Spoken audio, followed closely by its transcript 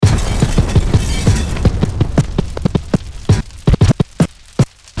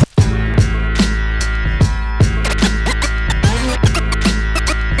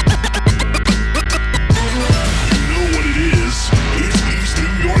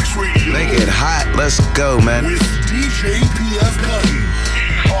hot. Let's go, man. With DJ PF Cutty.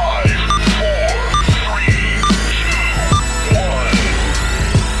 5, 4, 3, 2, 1.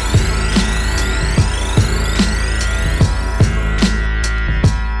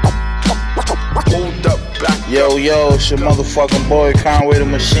 Hold up, back. Yo, it's your motherfucking boy Conway the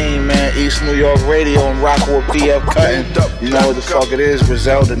Machine, man. EastNYRadio and rockin' with PF Cutting. You know what the fuck it is,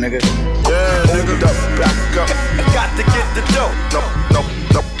 Griselda, nigga. Yeah, nigga. Hold up, back up. Got to get the dough.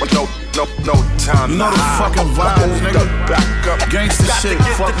 No time. You know the fucking vibes, nigga. Back up. Gangsta shit,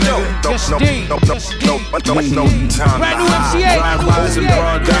 fuck nigga. No time. Brand new MCA. Drive bys in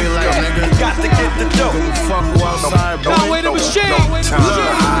broad daylight, nigga. Got to get the dough. Fuck who outside, boy. Conway the Machine.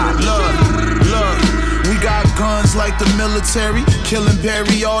 Look, we got guns like the military, killing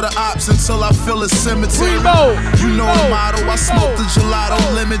bury all the ops until I feel a cemetery. You know the motto, I smoke the gelato,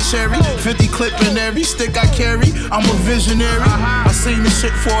 lemon cherry, 50 clip in every stick I carry. I'm a visionary. I seen the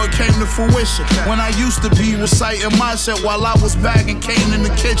shit before it came to fruition. When I used to be reciting my shit while I was bagging cane in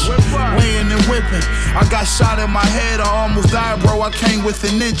the kitchen, weighing and whipping. I got shot in my head, I almost died, bro. I came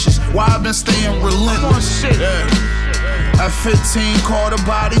within inches. Why I been staying relentless? Yeah. At 15, caught a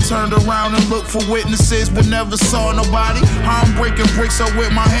body, turned around and looked for witnesses, but never saw nobody. How I'm breaking bricks up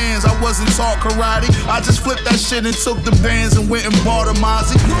with my hands, I wasn't taught karate. I just flipped that shit and took the bands and went and bought a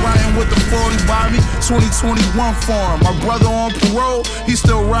Mozzie. Riding with the 40 by me, 2021 for him. My brother on parole, he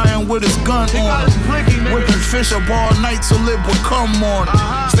still riding with his gun on him. Whipping fish up all night till it become morning.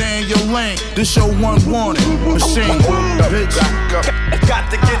 Stay in your lane, this your one warning. Machine, bitch. Got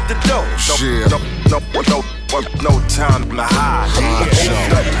to get the dough. No time to hide.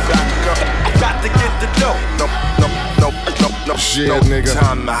 Got to get the dough. No nigga.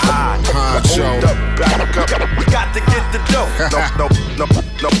 Time to hide. Hold up, back up. Got to get the dough.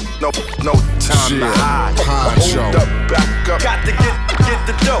 No time to hide. Hold up, back up. Got to get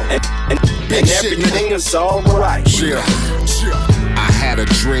the dough. And everything is alright. I had a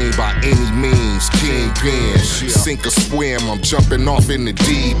dream by any means, kingpin. Sink or swim, I'm jumping off in the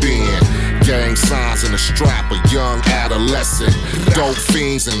deep end. Gang signs in a strap, a young adolescent. Dope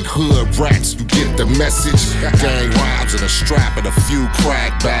fiends and hood rats, you get the message. Gang rhymes in a strap and a few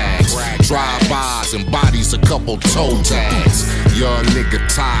crack bags. Drive-bys and bodies, a couple toe tags. Young nigga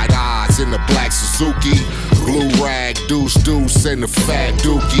tied eyes in the black Suzuki. Blue rag, deuce and the fat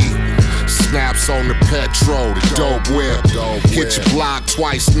dookie. Snaps on the petrol, the dope whip. Hit your block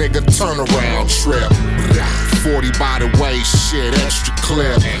twice, nigga, turn around trip. 40 by the way, shit, extra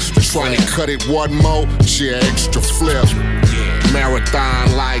clip. Trying to cut it one more, shit, extra flip.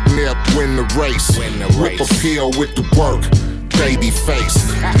 Marathon like Nip, win the race. Whip a pill with the work. Baby face,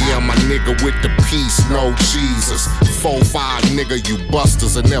 yeah, my nigga with the peace, no Jesus. 4-5 nigga, you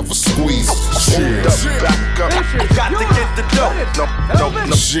busters and never squeeze. Hold up, back up. Got to get the dough.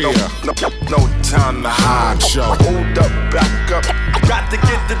 No time to hide. Hold up, back up. Got to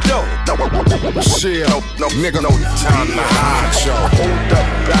get the dough. Nigga, no time to hide. Hold up,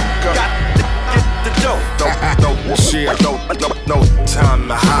 back up. Got to get the dough. No time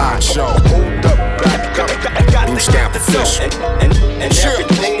to hide. Hold up, back up. Got to get the dough. And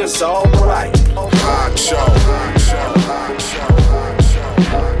everything is alright. Hard show.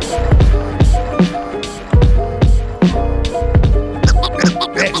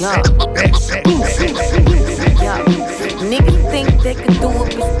 Niggas think they can do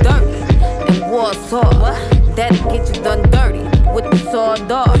it with dirty and war's hard. That'll get you done dirty with the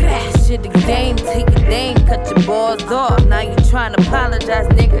sword off. Shit, the game, take your dame, cut your balls off. Now you tryna apologize,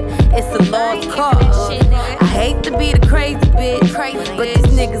 nigga. It's a lost cause. I hate to be the crazy bitch, but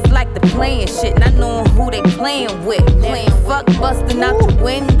these niggas like to playing shit, not knowing who they playing with. Fuck busting out your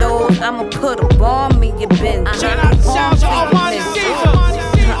windows, I'ma put a bomb in your Benz.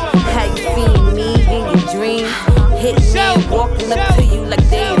 How you seen me in your dreams? Hitmen walking up to you like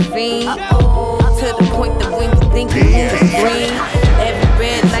they a fiend. To the point that when you think you need a scream, every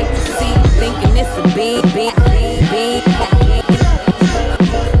red light you see, you thinking it's a beam.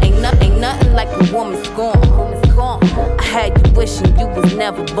 Ain't nothing like a woman scorn. I had you wishing you was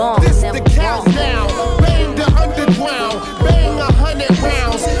never born. This the countdown, bang the underground, bang 100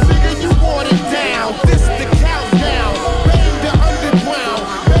 rounds, nigga you want it down. This the countdown, bang the underground,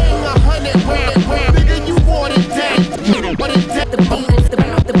 bang 100 rounds, nigga you want it down. What it down? The beat,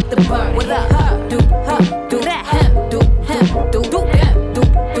 the burn. What up? Do that, do.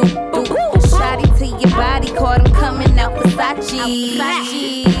 Shotty to your body, caught him coming out Versace.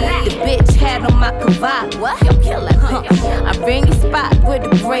 The bitch had on my cravat. What? Yo, kill that bitch. I bring you spot with a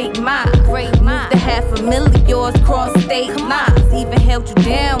great mind. Moved to $500,000 yours cross state lines. Even held you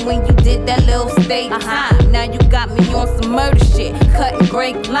down when you did that little state time. Now you got me on some murder shit, cutting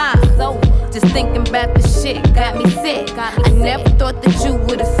great lines. So Just thinking about the shit got me sick. I never thought that you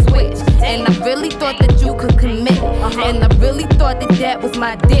would've switched, and I really thought that you could commit, and I really thought that that was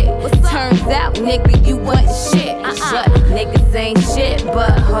my dick. Turns out, nigga, you wasn't shit. But niggas ain't shit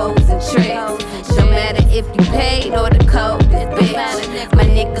but hoes and tricks. No matter if you paid or the code is bitch. My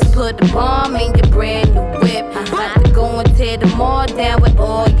niggas put the bomb in your brand new whip. About to go and tear them all down with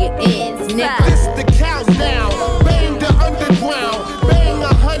all your ends, nigga. This the countdown, bang the underground, bang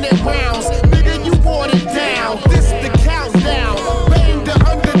 100 rounds, nigga you watered down. This the countdown, bang the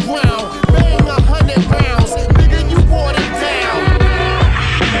underground, bang 100 rounds, nigga you watered down.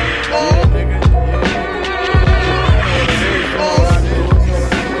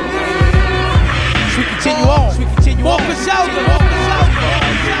 We continue on. We continue on.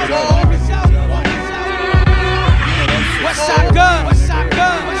 Westside Gun. Westside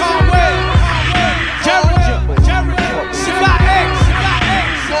Gun. Conway. Jericho. Cigar X.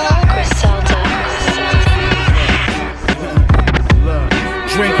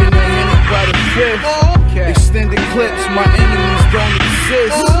 Drinking the Henny by the fifth. Extended clips, my enemies don't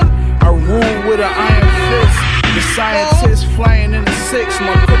exist. I rule with an iron fist. The scientists flying in the six,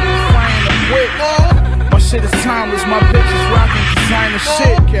 my cookie flying a whip. My shit is timeless, my bitches rocking designer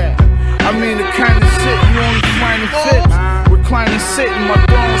shit. I mean the kind of shit you only find in fits. Reclining sitting, my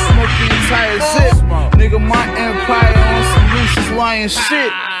throne smoke the entire zip. Nigga, my empire on some Lucius Lion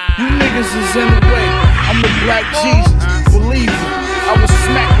shit. You niggas is in the way, I'm the Black Jesus. Believe me, I will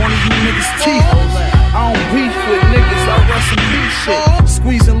smack one of you niggas' teeth. I don't beef with niggas, I rest some beef shit.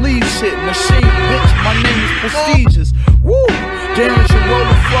 Squeeze and leave shit, machine bitch, my name is prestigious. Woo! Damage you roll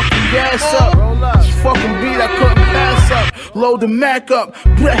the fucking gas up. This fucking beat I couldn't pass up. Load the Mac up,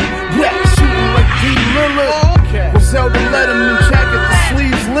 black, shooting like D. Lillard. With Zelda Letterman jacket, the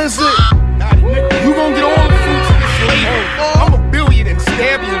sleeves lizard. You gon' get all the fruits of this labor. I'ma bill you and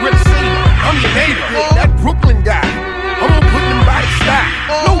stab you with a saber. I'm your neighbor, that Brooklyn guy. I'm gonna put them by the side.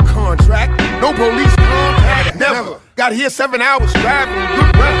 No contract, no police contact, never. Got here 7 hours driving,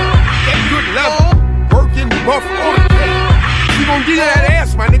 good weather, at good level. Working buff on the day. She gon' give you that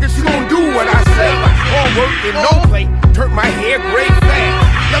ass, my nigga. She gon' do what I say. All work and no play. Turn my hair gray fast.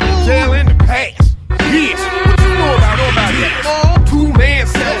 Left the jail in the past. Yes, what you know about that? 2-man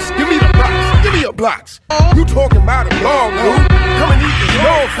cells. Give me the blocks. Give me your blocks. You talking about a dog, dude? Come and eat this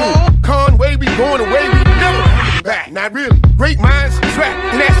dog food. Conway, we going away. We never coming back. Not really. Great minds subtract,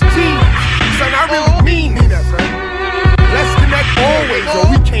 and that's genius. Son, I really mean that, son. Let's connect always, or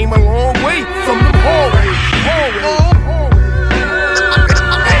we came a long way from them hallways.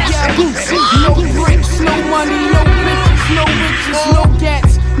 No bricks, no money, no bitches, no riches, no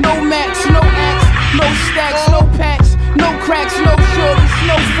gats, no max, no axe, no stacks, no packs, no cracks, no shorties,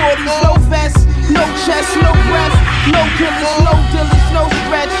 no 40s, no vests, no chest, no breath, no killers, no dealers, no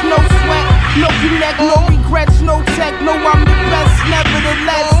stretch, no sweat, no connect, no regrets, no tech, no I'm the best,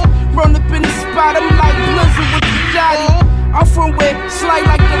 nevertheless. Run up in the spot, I'm like Blizzard with the Jotty. I'm from where slide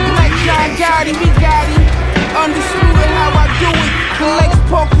like the Black John Gotti, we got it. Undisputed how I do it. The legs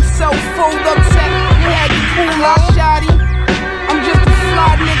poke himself, fold up tech. You had the cool, I shot it. I'm just a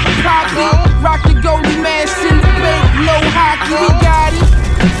fly nigga poppy. Rock the goldie mask in the bank, no hockey, we got it.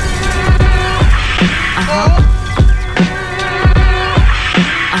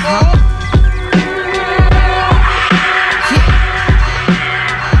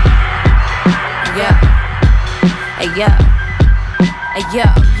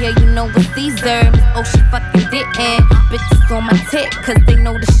 Yeah, you know what these herbs. Oh, she fucking didn't. Bitches on my tip, cause they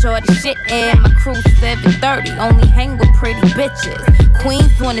know the shorty shittin'. My crew 730, only hang with pretty bitches.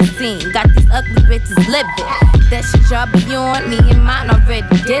 Queens on the scene, got these ugly bitches living. That shit y'all be on, me and mine already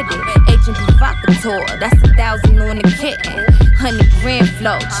did it. Agent Provocateur, that's 1,000 on the kitten. 100 grand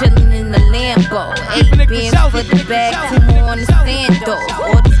flow, chillin' in the Lambo. 8 bands for the bag, 2 more on the sandals.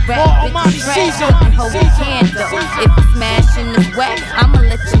 All these rap bitches trash, couldn't hold a candle. If you smashing this whack, I'ma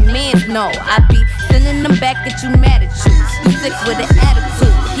let your mans know. I be sending them back at you mad at you. You sick with an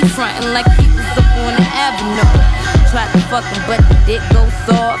attitude. He frontin' like he was up on the avenue. Tried to fuck him, but the dick goes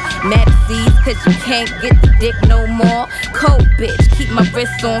soft. Mad disease, cause you can't get the dick no more. Cold bitch, keep my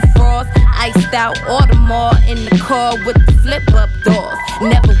wrists on frost. Iced out Audemars in the car with the flip up doors.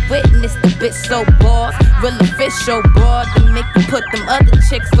 Never witnessed a bitch so boss. Real official broad to make you put them other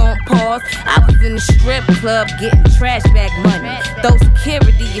chicks on pause. I was in the strip club getting trash bag money. Those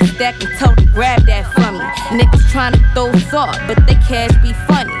security is stacking, told to grab that from me. Niggas trying to throw salt, but they cash be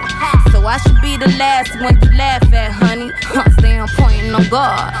funny. So I should be the last one you laugh at, honey. Stay on point and on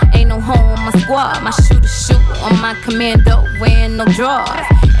guard. Ain't no home on my squad. My shooter shoot on my commando, wearing no drawers.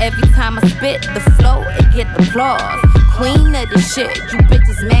 Every time I spit the flow, it get applause. queen of the shit. You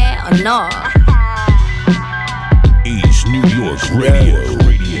bitches mad or nah? East New York Radio.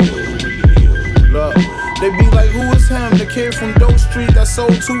 Look, they be like, who is him? The kid from Doe Street that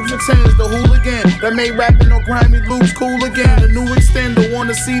sold 2 for 10s, the hooligan that made rapping on grimy loops cool again. The new extender,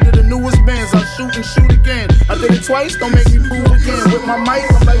 wanna see to the newest bands. I shoot and shoot again. I did it twice, don't make me prove again. With my mic,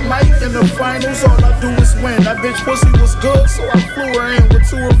 I'm like Mike in the finals. All I do is win. That bitch pussy was good, so I flew her in with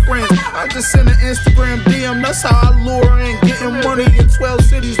 2 of her friends. I just sent an Instagram DM, that's how I lure her in. Getting money in 12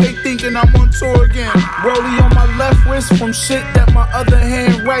 cities, they thinking I'm on tour again. Rollie on my left wrist from shit that my other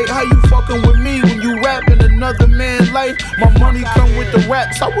hand right. How you fucking with me when you rapping another man's life? My money come with the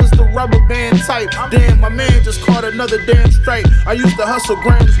raps, I was the rubber band type. Damn, my man just caught another damn strike. I used to hustle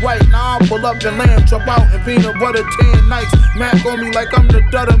grams white, now I pull up and lamb, jump out in peanut butter tan nights. Mac on me like I'm the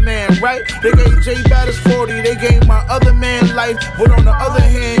Dutter man, right? They gave J Batters 40, they gave my other man life. But on the other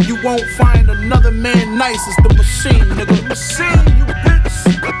hand, you won't find another man nice. It's the machine, nigga. Machine, you bitch.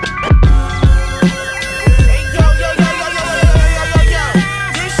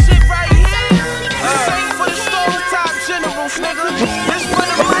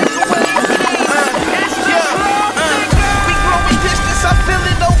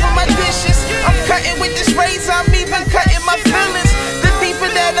 I'm even cutting my feelings. The deeper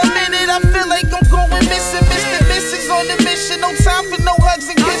that I'm in it, I feel like I'm going missing. Mr. Mrs. on the mission, no time for no hugs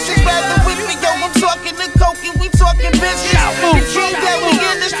and kisses. Rather with me, yo, I'm talking to coke and we talking business. The key that we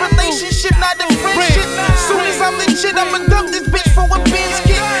in this relationship, not a friendship. Soon as I'm legit, I'ma dump this bitch for a Benz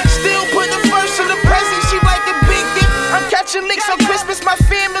kit. Still put the first in the present, she like a big gift. I'm catching licks on Christmas, my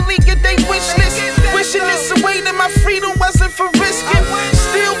family get they wish list. Wishing this away that my freedom wasn't for risking.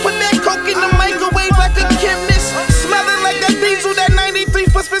 Still put that coke in the microwave like a chemist. Smelling like that diesel, that 93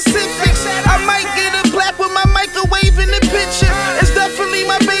 for specifics. I might get a black with my microwave in the picture. It's definitely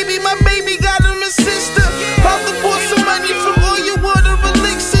my baby got him a sister. About to pour some money from oil, water,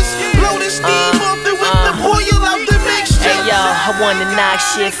 elixirs. Blow the steam off the whip, the oil out the mixture. Hey yo, I wanna knock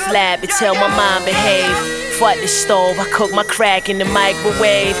shit flat, but tell my mom behave. Fuck the stove, I cook my crack in the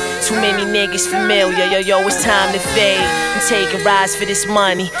microwave. Too many niggas familiar, yo, it's time to fade. I'm taking rides for this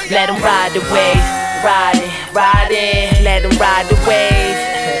money, let them ride the wave. Ride it, let them ride the wave.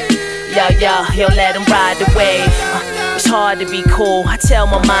 Yo, let them ride the wave. It's hard to be cool, I tell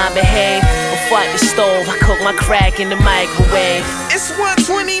my mom behave. But fuck the stove, I cook my crack in the microwave. It's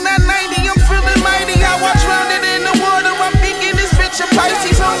 129.90, I'm feeling mighty. How I drowned it in the water, I'm thinking this bitch a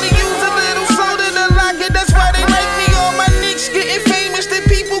Pisces. Only use a little soda to lock it, that's why they like me. All my nicks getting famous, the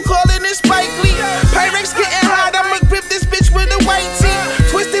people calling it Spike Lee. Pyrex getting hot, I'ma grip this bitch with a white tee.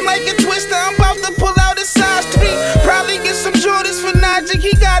 Twisting like a twister, I'm about to pull out a size 3. Probably get some Jordans for Najee,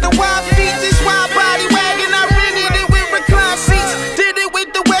 he got a wide feet. This wide body wagon, I rented it with recline seats. Did it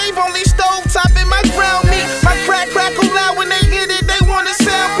with the wave, only stove top in my ground meat. My crackle loud when they hit it, they want a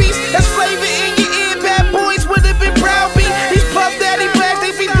sound piece. That's flavor in your ear, bad boys would've been brown beat. These Puff Daddy bags,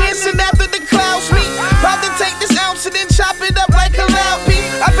 they be dancing after the clouds meet. About to take this ounce and then chop it up like a loud beef.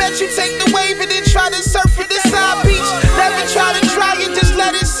 I bet you take the wave and then try to surf at the side beach. Never try to dry it, just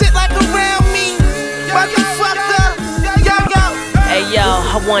let it sit like around me. Motherfucker, yo. Hey yo,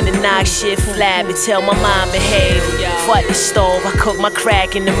 I wanna knock shit flat, but tell my mom behave. Fuck the stove, I cook my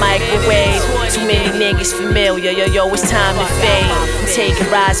crack in the microwave. Too many niggas familiar, yo, it's time to fade. I'm taking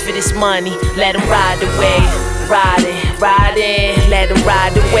rides for this money, let them ride the wave. Ride it, let them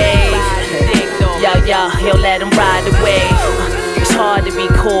ride the wave. Yo, let them ride the wave. It's hard to be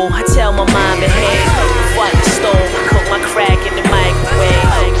cool, I tell my mom behave. Fuck the stove, I cook my crack in the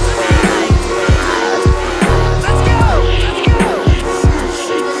microwave.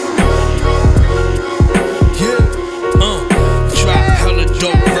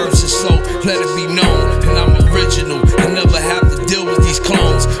 Let it be known, and I'm original. I never have to deal with these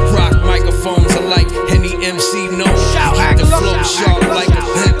clones. Rock microphones, I like any MC known. Keep the flow sharp like a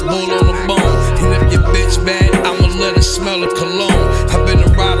pit bull on a bone. And if your bitch bad, I'ma let her smell a cologne. I've been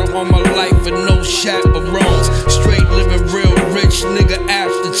a rider all my life with no chaperones. Straight living real rich, nigga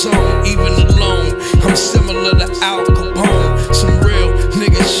after tone. Even alone, I'm similar to Al Capone. Some real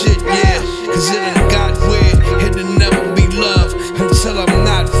nigga shit, yeah. Cause it done got weird. It'll never be love until I'm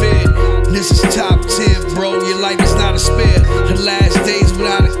not fed. This is top 10, bro, your life is not a spare. The last days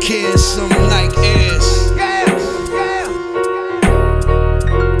without a care, some like airs.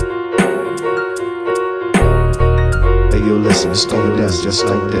 Hey yo, listen, it's going down just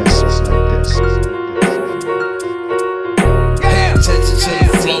like this. Pay attention to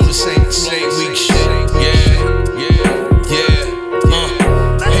the flow, this ain't the same weak shit. Yeah.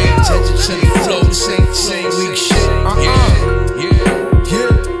 Pay attention to the flow, this ain't the same weak shit. Yeah.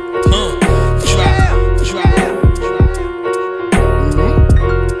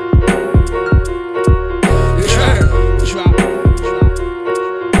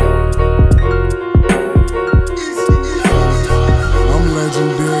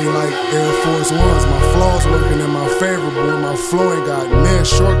 man,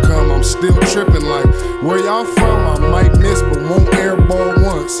 short come, I'm still tripping like, where y'all from? I might miss, but won't airball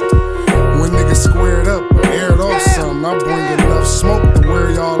once. When niggas squared up or aired off something, I bring enough smoke to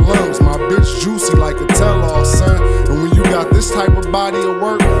wear y'all lungs. My bitch juicy like a tell-all, son. And when you got this type of body of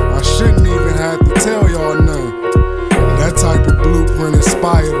work, I shouldn't even have to tell y'all none. That type of blueprint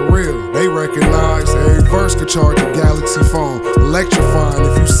inspired the real. They recognize every verse could charge a galaxy phone. Electrifying,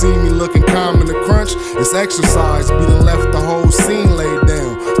 if you see me looking calm in the crunch, it's exercise. We done left the whole scene laid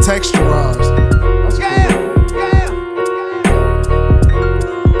down, texturized.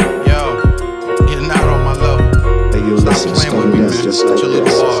 Stop playing with me, man. Just like your little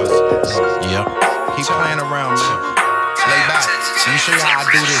bars. Yep. Keep playing around, man. Lay back. Let me show you how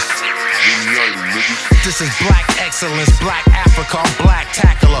I do this. This is black excellence, black Africa, I'm black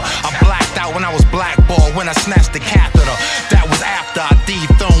tackler. I blacked out when I was blackballed, when I snatched the catheter. That was after I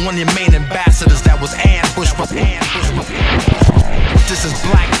dethroned one of your main ambassadors. That was ambushed. This is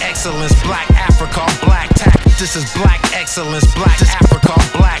black excellence, black Africa, I'm black tack. This is black excellence, black Africa, I'm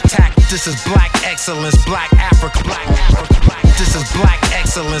black tack. This is black excellence, black Africa, black Africa. This is black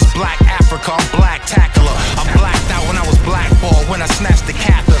excellence, black Africa, I'm black tackler. I blacked out when I was blackballed, when I snatched the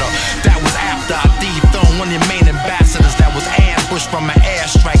catheter. That was after I dethroned one of your main ambassadors. That was ambushed from an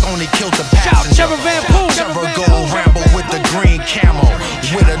airstrike, only killed the passenger. Terror go ramble with the green camo,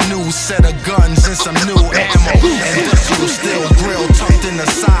 with a new set of guns and some new ammo. Industrial steel grill tucked in the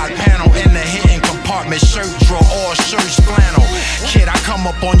side panel, in the hidden compartment, shirt drawer, all shirts flannel. Kid, I come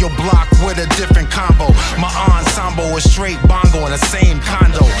up on your block with a different combo. My ensemble is straight bongo in the same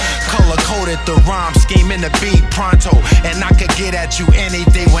condo. Color coded the rhyme scheme in the beat pronto, and I could get at you any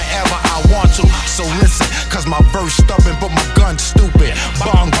day whenever I want to. So listen, cause my verse stubborn but my gun stupid.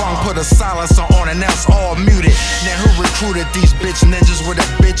 Bong bong, put a silencer on and that's all muted. Now who recruited these bitch ninjas with a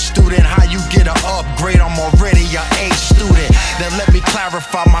bitch student? How you get an upgrade? I'm already a A student. Then let me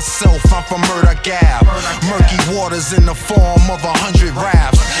clarify myself, I'm from Murder Gab. Murky waters in the form of 100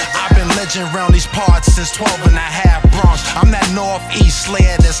 raps. I've been legend round these parts since 12 and a half Bronx. I'm that northeast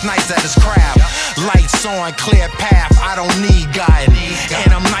slayer that's nice at his craft. Lights on, clear path, I don't need guiding.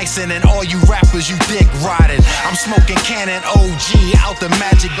 And I'm nicer than all you rappers you dick riding. I'm smoking Cannon OG out the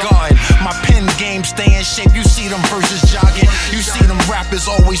Magic Garden. My pen game stay in shape, you see them verses jogging. You see them rappers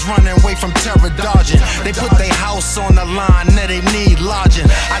always running away from terror dodging. They put their house on the line, now they need lodging.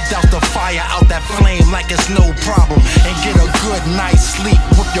 I douse the fire out that flame like it's no problem, and get a good night's sleep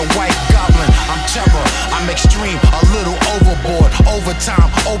with your white goblin. I'm terror, I'm extreme, a little overboard.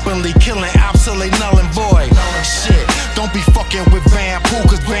 Overtime, openly killing, absolutely null and void. Shit, don't be fucking with Van Poo,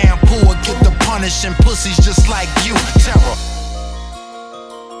 cause Van Poo will get the punishing pussies just like you. Terror.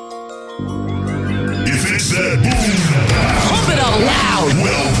 If it's that boom, pump it up loud.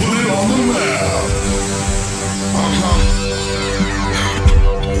 Well, put it on the map.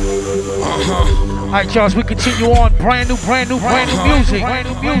 Alright, Charles, we continue on. Brand new music.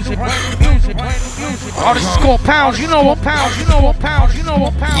 All this is called Pounds. You know what Pounds.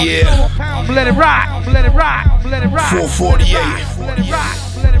 Yeah. Let it rock. 448.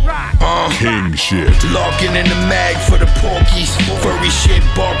 King shit. Locking in the mag for the porkies. Furry shit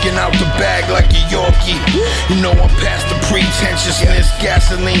barking out the bag like a Yorkie. You know I'm past the pretentiousness.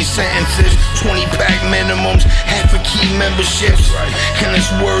 Gasoline sentences, 20-pack minimums, half a key memberships. And it's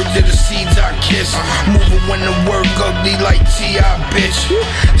word to the seeds I kiss. Moving when the work ugly like T.I. bitch.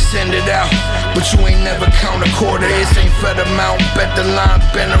 Send it out, but you ain't never count a quarter. This ain't fed amount, bet the line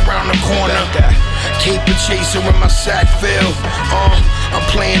been around the corner. Caper chaser in my sack fill. I'm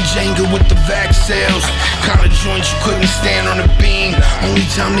playing Jenga with the vac sales. Kind of joints you couldn't stand on the beam. Only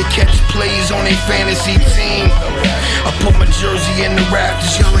time they catch plays on a fantasy team. I put my jersey in the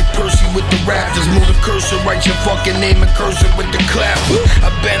rafters. Y'all like Percy with the Raptors. Move the cursor, write your fucking name and cursor with the clap.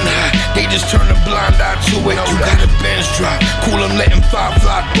 I've been high, they just turn a blind eye to it. You got a Benz drop, cool, I'm letting 5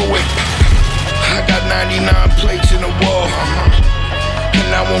 fly through it. I got 99 plates in the wall.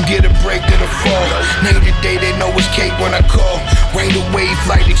 And I won't get a break to the fall. Night to day, they know it's cake when I call. Right away,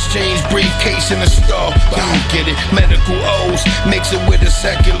 flight exchange, briefcase in the stall. Y'all get it, medical O's, mix it with a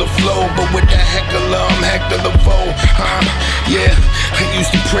secular flow. But with that heckler, I'm Hector LaVoe. Yeah, I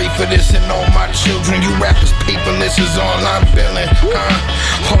used to pray for this and all my children. You rappers paperless is online billing.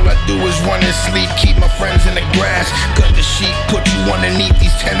 All I do is run and sleep, keep my friends in the grass. Cut the sheep, put you underneath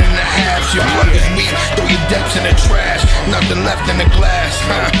these 10 and a halves. Your plug is weak, throw your depths in the trash. Nothing left in the glass.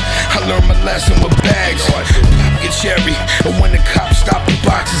 I learned my lesson with bags. Pop your cherry, and when the cops stop, the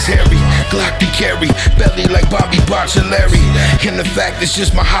box is hairy. Glock to carry, belly like Bobby Bocciolari. And the fact it's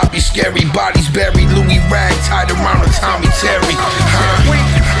just my hobby, scary. Bodies buried, Louis rag tied around a Tommy Terry.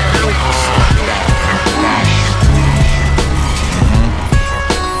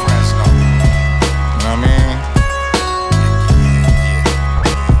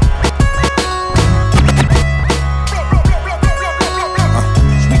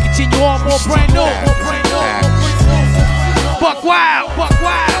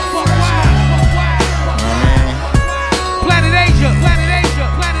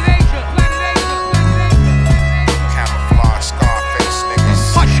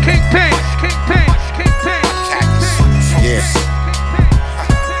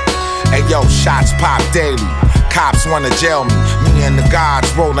 yo, shots pop daily. Cops wanna jail me. Me and the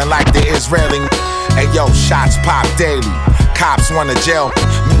gods rolling like the Israeli. Hey yo, shots pop daily. Cops wanna jail me.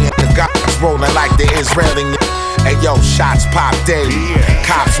 Me and the gods rolling like the Israeli. Hey yo, shots pop daily.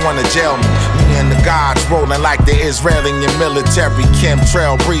 Cops wanna jail me. Me and the gods rolling like the Israeli military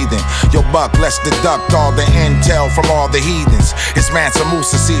chemtrail breathing. Yo, buck, let's deduct all the intel from all the heathens. It's Mansa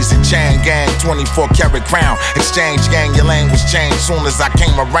Musa season, chain gang, 24 karat crown. Exchange gang, your language changed soon as I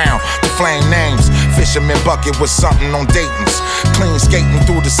came around. The flame names, fisherman bucket with something on Dayton's. Clean skating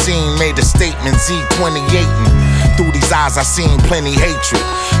through the scene, made a statement, Z28. Through these eyes I seen plenty hatred.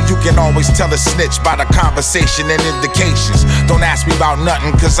 You can always tell a snitch by the conversation and indications. Don't ask me about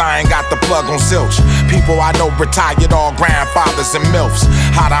nothing cause I ain't got the plug on zilch. People I know retired, all grandfathers and milfs.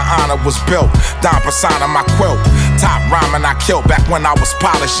 How the honor was built, Don Persona my quilt. Top rhyming I killed back when I was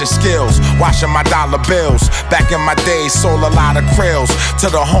polishing skills. Washing my dollar bills, back in my days sold a lot of krills.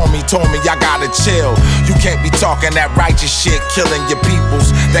 To the homie told me I gotta chill. You can't be talking that righteous shit, killing your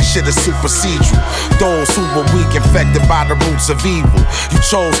peoples. That shit is supersede you. Those who were weak, infected by the roots of evil. You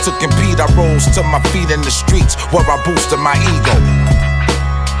chose to compete, I rose to my feet in the streets where I boosted my ego.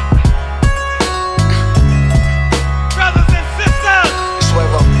 Brothers and sisters,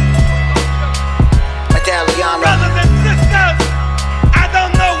 Suero, Medalliano. Brothers and sisters, I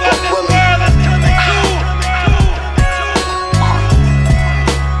don't know what this world is coming to.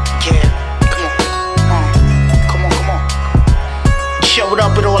 Yeah, come on. Showed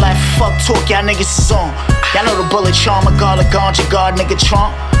up with all that fuck talk y'all niggas is on. Y'all know the bullet charmer, garlic ganja, guard nigga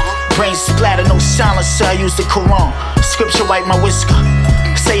Trump. Brain splatter, no silencer, I use the Quran. Scripture wipe my whisker.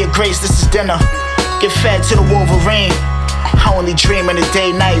 Say your grace, this is dinner. Get fed to the Wolverine. I only dream in the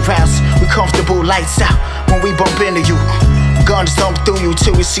day-night routes. We comfortable, lights out when we bump into you. Guns thump through you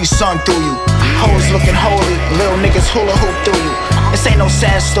till we see sun through you. Hoes looking holy, little niggas hula hoop through you. This ain't no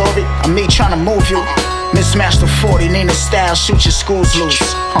sad story, I'm me trying to move you. Mismatch the 40, Nina style, shoot your schools loose.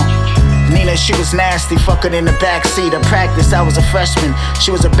 Nina, she was nasty, fucking in the backseat of practice. I was a freshman,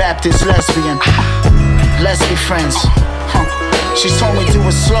 she was a Baptist lesbian. Let's be friends. She told me do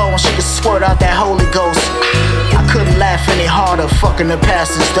it slow and she could squirt out that Holy Ghost. I couldn't laugh any harder, fucking the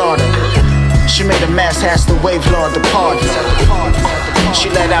pastor's daughter. She made a mess, asked the wave lord to pardon. She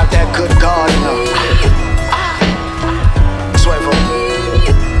let out that good gardener. Suevo.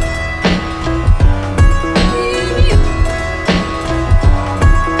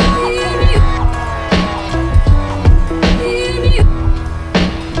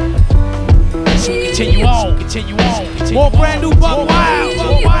 Continue on. More brand new Buck Wild.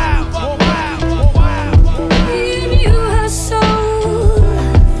 You are so.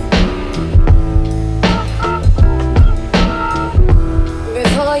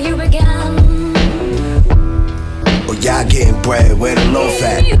 Before you began. Oh, y'all getting bread, where the low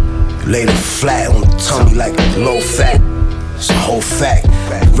fat? Laid it flat on the tummy like low fat. It's a whole fact.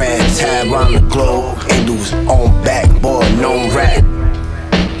 Ran tab around the globe. Ain't do his own back, boy, known rat.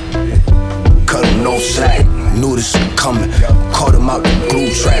 Cut him no slack. Knew this was coming. Caught him out the glue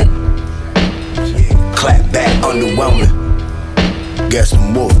trap. Clap back, underwhelming. Guess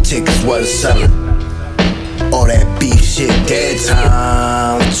them wolf tickets wasn't selling. All that beef shit, dead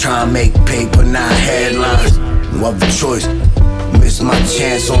time. Tryna make paper, not headlines. No other choice. Missed my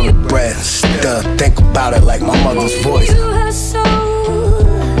chance on the bread. Still think about it like my mother's voice.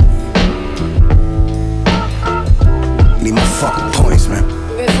 Need my fucking points, man.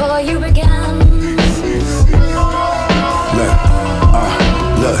 Before you began.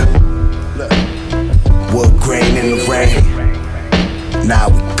 Look. Wood grain in the rain. Now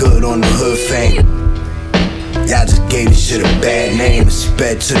we good on the hood fame. Y'all just gave this shit a bad name and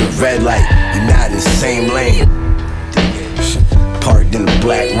sped to the red light. You not in the same lane. Parked in the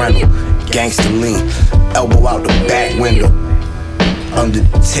black rental. Gangsta lean. Elbow out the back window. Under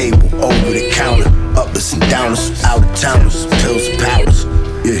the table, over the counter. Uppers and downers, out of towners. Pills and powders.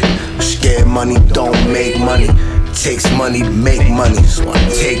 Yeah, scared money don't make money. Takes money to make money, so I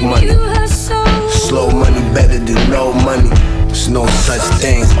take money. Slow money better than no money. There's no such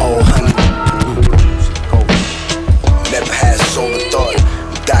thing, oh honey. Never had solar thought.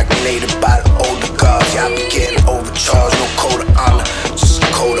 Indoctrinated by the older gods. Y'all be getting overcharged, no code of honor. Just a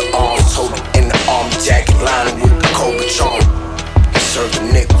coat of arms, hold it in the army jacket, lining with the Cobra charm. Serve the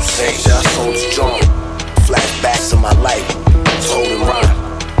nickel, same shit I sold is drawn. Flashbacks of my life, told and rhyme.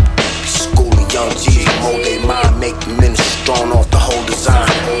 Schooling young G's, mold they mind, make the ministry strong off the whole design.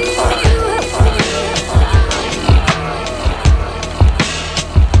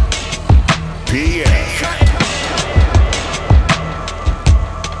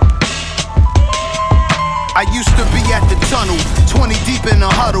 I used to be at the tunnel, 20 deep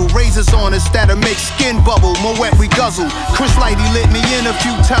original. Razors on us that'll make skin bubble. More wet we guzzle. Chris Lighty lit me in a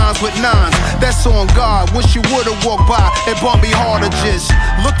few times with nines. That's on God. Wish you would've walked by and bumped me harder just.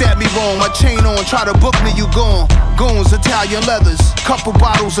 Looked at me wrong. My chain on. Try to book me, you gone. Goons, Italian leathers. Couple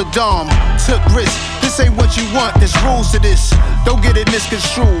bottles of Dom. Took risks. This ain't what you want. There's rules to this. Don't get it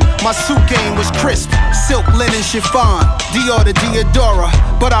misconstrued. My suit game was crisp. Silk, linen, chiffon. Dior to Diodora.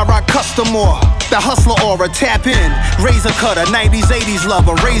 But I rock custom more. The hustler aura, tap in. Razor cutter, 90s, 80s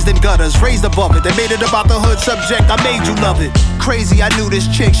lover. Raised in gutters, raised above it. They made it about the hood subject, I made you love it. Crazy, I knew this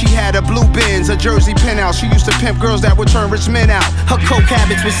chick, she had a blue Benz, a Jersey penthouse. She used to pimp girls that would turn rich men out. Her coke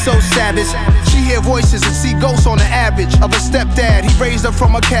habits was so savage. She hear voices and see ghosts on the average. Of a stepdad, he raised her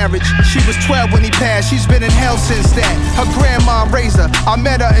from a carriage. She was 12 when he passed, she's been in hell since that. Her grandma raised her. I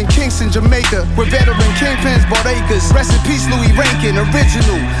met her in Kingston, Jamaica, where veteran kingpins bought acres. Rest in peace, Louis Rankin,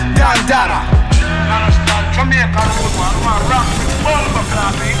 original Don Dada. Jamaica, rock, bomba,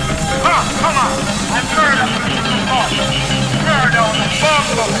 clapping. Come on, and murder. Murder on the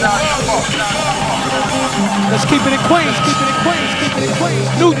bomba, Let's keep it in Queens, keep it in Queens, keep it in Queens.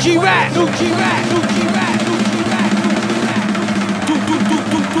 New G-Rap, new G-Rap, new G-Rap, new G-Rap.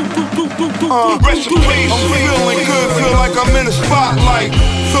 Rest in peace, I'm feeling good, feel like I'm in the spotlight.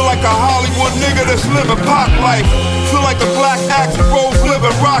 Feel like a Hollywood nigga that's living pop life. Feel like the black actor rose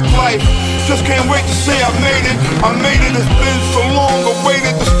living rock life. Just can't wait to say I made it. I made it, it's been so long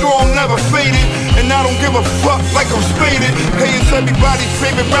awaited. The storm never faded, and I don't give a fuck like I'm spaded. Hey, it's everybody's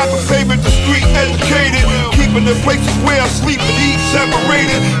favorite rapper, favorite, the street educated. Keeping the places where I sleep and eat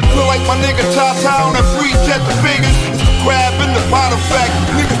separated. Feel like my nigga Tata on that free jet the Vegas. It's the grab in the bottom fact.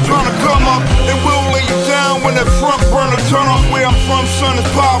 Niggas tryna come up, and we'll lay you down when that front burner turn up. Where I'm from, son, is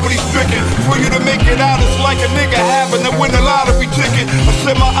poverty stricken. For you to make it out, it's like a nigga having to win a lottery ticket. I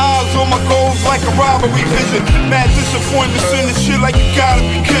set my eyes on my goals like a robbery vision. Mad disappointments in this shit like you gotta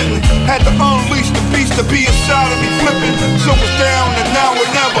be kidding. Had to unleash the beast to be inside of me flipping. So it's down and now or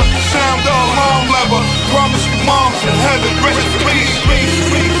never. Sound the alarm lever. Promise you moms in heaven. Rest in peace, please,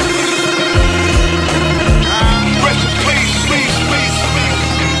 please. Rest in peace, please, please, please.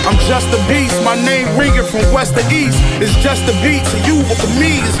 I'm just a beast, my name ringing from west to east. It's just a beat to you, but for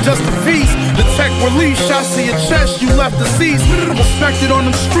me, it's just a feast. The tech release, shots to your chest, you left the seats. Respected on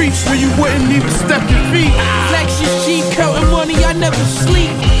them streets where you wouldn't even step your feet. Flex your sheep, counting money, I never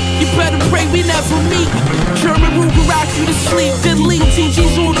sleep. You better pray we never meet. German Ruger rock you to sleep. Then leave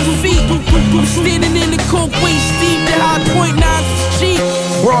TG's on the feet. I'm standing in the coke waist steam. The high point 9 cheap.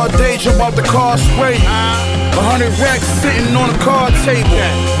 Broad day, jump out the car straight. 100 racks sitting on the card table.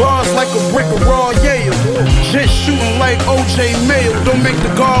 Bars like a brick of raw Yale. Just shooting like OJ Mayo. Don't make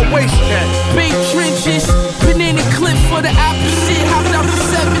the guard waste that. Big trenches, banana clip for the opposite. Hopped out the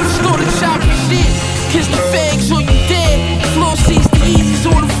 7, store the chopper shit. Kiss the fags or you dead. Floor seats, the Yeezys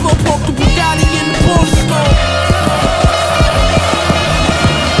on the floor. Park the Bugatti in the Porsche store.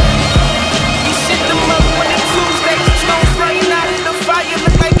 We shit them up when it's Tuesday. Stones flying out of the fire,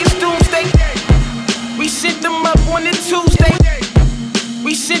 look like it's doomsday. We shit them up on a Tuesday.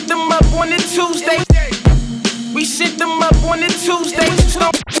 We shit them up on a Tuesday. We shit them up on a Tuesday.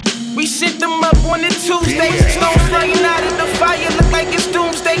 We shit them up on a Tuesday. Stones flying out of the fire, look like it's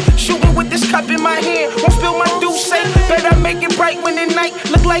doomsday. Shooting with this cup in my hand, won't spill my douce. Better make it bright when the night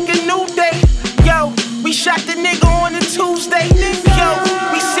look like a new day. Yo, we shot the nigga on a Tuesday. Yo,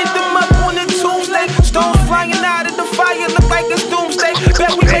 we shit them up on a Tuesday. Stones flying out of the fire, look like it's doomsday.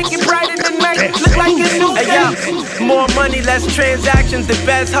 Bet we make it brighter than night, look like it's new day. Hey, yo, more money, less transactions, the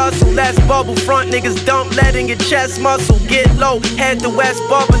best hustle, less bubble. Front niggas dump lead in your chest muscle. Get low, head to west,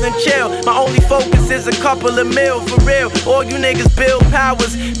 bubble and chill. My only focus is a couple of mil, for real. All you niggas build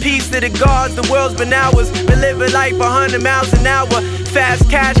powers. Peace to the gods, the world's been ours. Been living life 100 miles an hour. Fast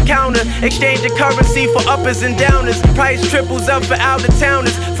cash counter, exchanging currency for uppers and downers. Price triples up for out of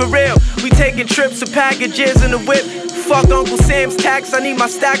towners. For real, we taking trips to packages in the whip. Fuck Uncle Sam's tax, I need my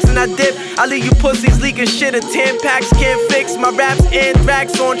stacks and I dip. I leave you pussies leaking shit at 10 packs, can't fix my raps,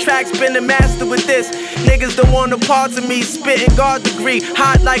 anthrax on tracks, been a master with this. Niggas don't want no parts of me, spitting guard degree.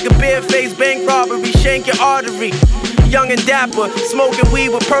 Hot like a bare-faced bank robbery, shank your artery. Young and dapper, smoking weed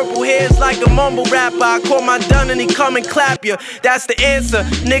with purple hairs like a mumble rapper. I call my done and he come and clap ya. That's the answer.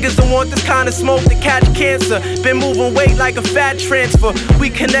 Niggas don't want this kind of smoke to catch cancer. Been moving weight like a fat transfer. We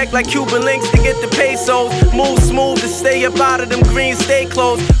connect like Cuban links to get the pesos. Move smooth to stay up out of them green, stay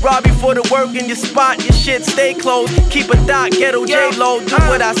close. Rob you for the work in your spot, your shit stay close. Keep a dot, ghetto J-Lo, do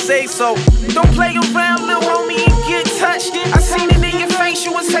what I say so. Don't play around, little homie, and get touched. I seen it in your face,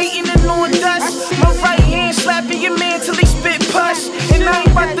 you was hating and doing dust. My right hand slapping your man till he spit push. And I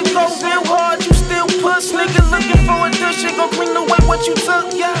ain't about to go real hard, you still push. bus, nigga looking for a dish, ain't gon' clean away what you took.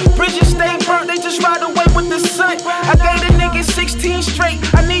 Bridges stay burnt, they just ride away with the sun. I gave the nigga 16 straight,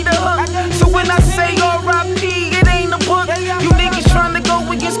 I need a hook. So when I say R.I.P., it ain't a book. You niggas trying to go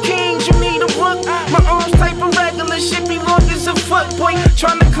against kings, you need a rook. My arms type of regular, shit be long as a foot, boy.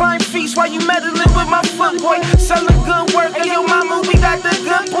 Trying to climb feats while you meddling with my foot, boy. Selling good work, and yo mama, we got the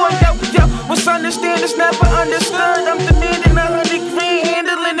good boy. Yo, what's understand is never understood. I'm demanding 100 grand,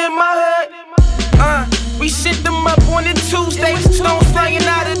 handling in my hood. We sent them up on a Tuesday. Stones flying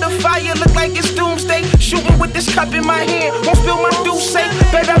out of the fire, look like it's doomsday. Shooting with this cup in my hand, won't spill my douce.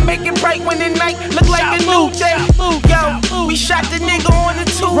 Bet I make it bright when the night look like a new day. Yo, we shot the nigga on a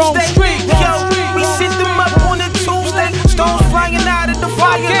Tuesday. Yo, we sent them up on a Tuesday. Stones flying out of the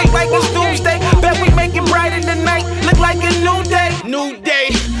fire, look like it's doomsday. Bet we make it bright in the night, look like a new day. New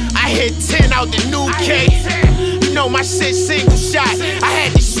day, I hit 10 out the new K. You know my shit single shot, I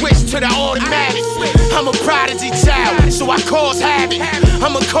had to switch to the automatic. I'm a prodigy child, so I cause havoc.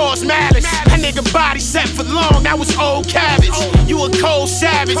 I'm a cause malice. A nigga body set for long, that was old cabbage. You a cold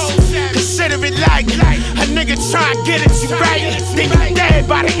savage, consider it like a nigga try and get it you right, then you dead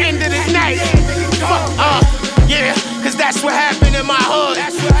by the end of the night. Yeah, cause that's what happened in my hood.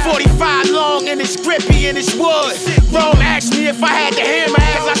 45 long and it's grippy and it's wood. Rome asked me if I had the hammer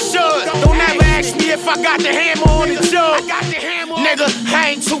as I should. Don't ever ask me if I got the hammer on the jug. Nigga,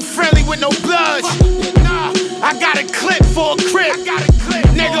 I ain't too friendly with no bloods. I got a clip for a crib.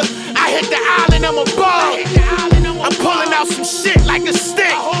 Nigga, I hit the island, I'm a bug. I'm pulling out some shit like a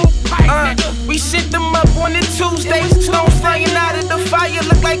stick. We sent them up on a Tuesday. Stones flying out of the fire,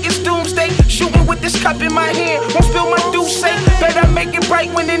 look like it's doomsday. Shooting with this cup in my hand, won't spill my douce. Bet I make it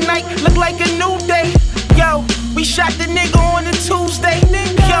bright when the night look like a new day. Yo, we shot the nigga on a Tuesday.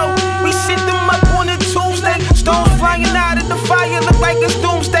 Yo, we sent them up on a Tuesday. Stones flying out of the fire, look like it's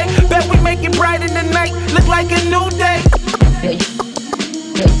doomsday. Bet we make it bright in the night, look like a new day.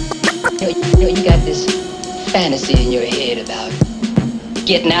 You got this fantasy in your head about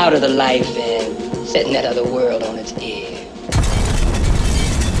getting out of the life and setting that other world on its ear.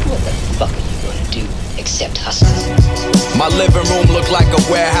 What the fuck are you gonna do except hustle? My living room look like a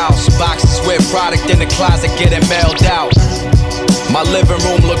warehouse. Boxes with product in the closet getting mailed out. My living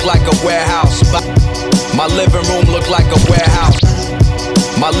room look like a warehouse. My living room look like a warehouse.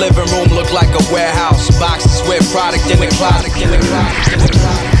 My living room look like a warehouse. Boxes with product in the closet.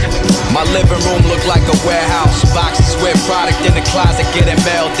 My living room look like a warehouse. Boxes with product in the closet getting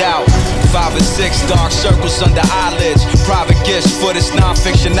mailed out. 5 or 6 dark circles under eyelids. Private gifts for this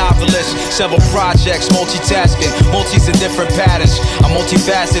non-fiction novelist. Several projects, multitasking, multis in different patterns. I'm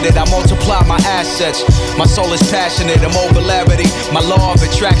multifaceted, I multiply my assets. My soul is passionate, immobility. My law of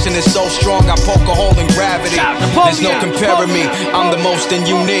attraction is so strong, I poke a hole in gravity. There's no comparing me, I'm the most and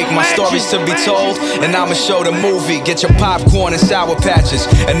unique. My story's to be told, and I'ma show the movie. Get your popcorn and sour patches.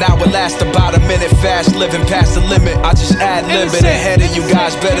 An hour lasts about a minute, fast living past the limit. I just ad-lib it ahead of you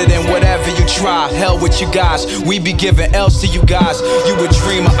guys, better than whatever you try. Hell with you guys, we be giving L's to you guys. You a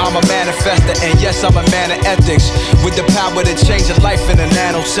dreamer, I'm a manifester, and yes, I'm a man of ethics. With the power to change a life in a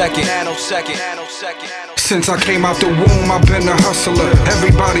nanosecond. Since I came out the womb, I've been a hustler.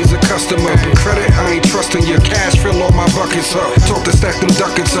 Everybody's a customer, but credit, I ain't trusting your cash. Fill all my buckets up. Talk to stack them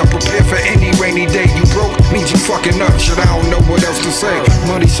ducats up. Prepare for any rainy day. You broke, means you fucking up. Shit, I don't know what else to say.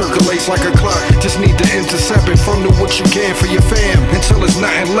 Money circulates like a clock. Just need to intercept and funnel what you can for your fam until there's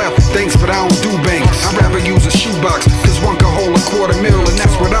nothing left. Thanks, but I don't do banks. I'd rather use a shoebox, cause one can hold $250,000, and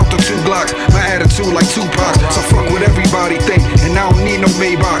that's without the 2 Glocks. My attitude like Tupac, so fuck what everybody think, and I don't need no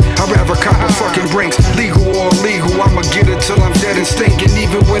Maybach. I'd rather cop a fucking Brinks, legal or illegal. I'ma get it till I'm dead and stinking.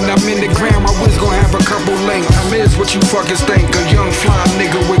 Even when I'm in the ground, my whiz gon' have a couple links. I'm is what you fuckers think, a young fly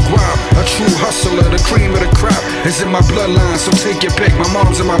nigga with guap. A true hustler, the cream of the crop is in my bloodline, so take your pick. My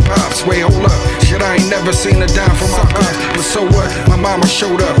mom's and my pops, wait, hold up. Shit, I ain't never seen a dime from my pops, but so what? My mama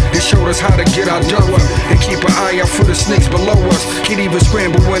showed up and showed us how to get our dough up and keep an eye out for the snakes below us. Can't even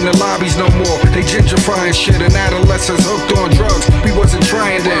scramble in the lobbies no more. They gentrifying shit and adolescents hooked on drugs. We wasn't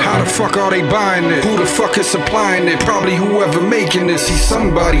trying that. How the fuck are they buying it? Who the fuck is supplying it? Probably whoever making it. See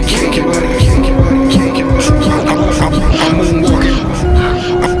somebody caking it. I'm moonwalking.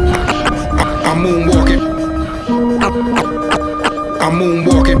 I'm moonwalking. I'm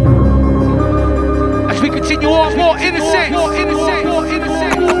moonwalking. As we continue on, more innocent.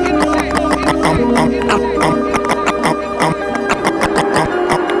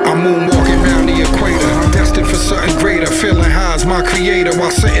 I'm moonwalking round the equator. I'm destined Reaching for something greater, feeling high as my creator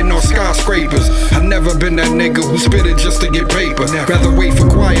while sitting on skyscrapers. I've never been that nigga who spit it just to get paper. Rather wait for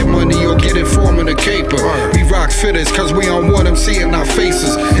quiet money or get informed in a caper. We rock fitters cause we don't want them seeing our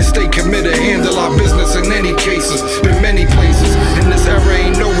faces. And stay committed, handle our business in any cases. Been many places, in this era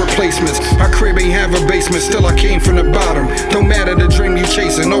ain't no replacements. My crib ain't have a basement, still I came from the bottom. Don't matter the dream you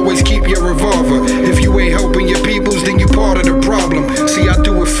chasing, always keep your revolver. If you ain't helping your peoples, then you part of the problem. See, I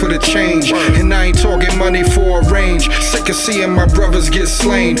do it for the change, and I ain't talking money for a range. Sick of seeing my brothers get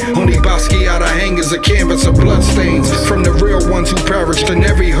slain. Only Bosky out of hangers, a canvas of bloodstains. From the real ones who perished in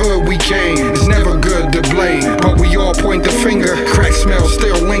every hood we came. It's never good to blame, but we all point the finger. Crack smells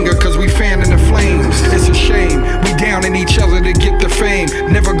still linger, cause we fanning the flames. It's a shame, we downing each other to get the fame.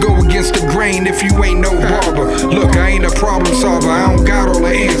 Never go against the grain if you ain't no barber. Look, I ain't a problem solver, I don't got all the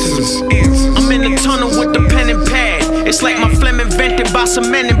answers. I'm in the tunnel with the pen and pad. It's like my phlegm invented by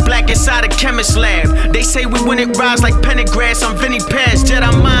some men in black inside a chemist lab. They say we when it rise like pennygrass. I'm Vinny Paz,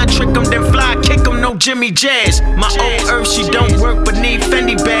 Jedi mind trick them, then fly kick them, no Jimmy Jazz. My old earth, she don't work but need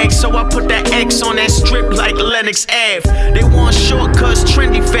Fendi bags. So I put that X on that strip like Lennox Ave. They want shortcuts,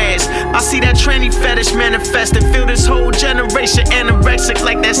 trendy fast. I see that trendy fetish manifest and feel this whole generation anorexic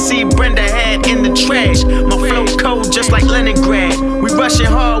like that seed Brenda had in the trash. My flow cold just like Leningrad. We rushing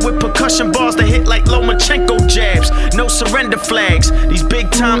hard with percussion balls that hit like Lomachenko jabs. No surrender flags. These big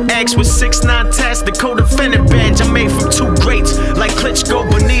time acts with 6'9" tats, the co-defendant badge. I'm made from two greats like Klitschko,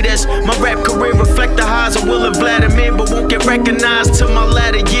 Benitez. My rap career reflect the highs of Will and Vladimir, but won't get recognized till my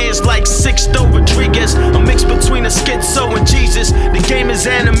latter years like Sixto Rodriguez. A mix between a schizo and Jesus. The game is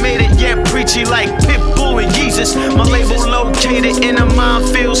animated yet preachy like Pitbull and Jesus. My label located in a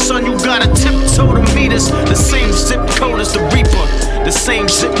minefield, son, you gotta tiptoe to meet us. The same zip code as the Reaper. The same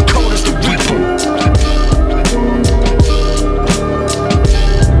zip code as the Reaper.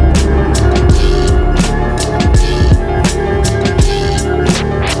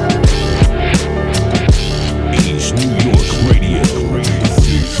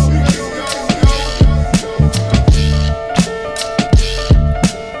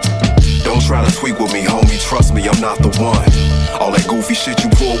 Trust me, I'm not the one. All that goofy shit you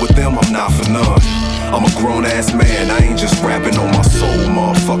pull with them, I'm not for none. I'm a grown ass man, I ain't just rapping on my soul.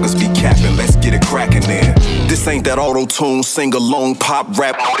 Motherfuckers be capping, let's get it cracking then. This ain't that auto-tune, sing-along, pop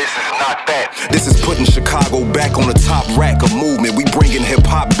rap. No, this is not that. This is putting Chicago back on the top rack of movement. We bringing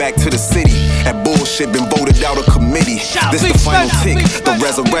hip-hop back to the city. That bullshit been voted out of committee. This the final tick, the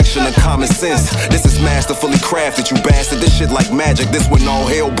resurrection of common sense. This is masterfully crafted, you bastard. This shit like magic, this when all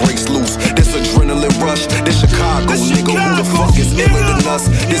hell breaks loose. This adrenaline rush, this Chicago, nigga. Who the fuck is iller than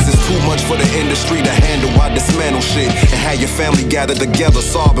us? This is too much for the industry to handle. I dismantle shit and have your family gather together,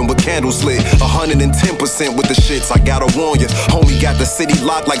 sobbing with candles lit. 110% with the shits, I gotta warn ya. Homie got the city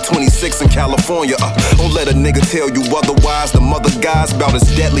locked like 26 in California. Don't let a nigga tell you otherwise. The mother guys bout as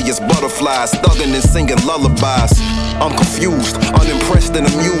deadly as butterflies, thuggin' and singing lullabies. I'm confused, unimpressed and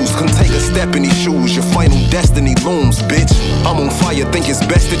amused. Couldn't take a step in these shoes. Your final destiny looms, bitch. I'm on fire, think it's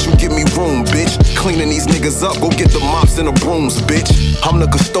best that you give me room, bitch. Cleaning these niggas up, go get the mops and the brooms, bitch. I'm the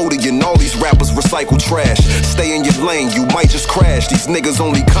custodian, all these rappers recycle trash. Stay in your lane, you might just crash. These niggas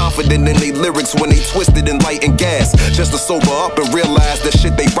only confident in they lyrics when they twisted in light and gas. Just to sober up and realize that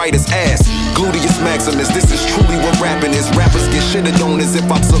shit they write is ass. Gluteus Maximus, this is truly what rapping is. Rappers get shitted on as if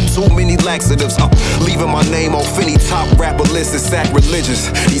I took too many laxatives. Leaving my name off any top rapper list is sacrilegious.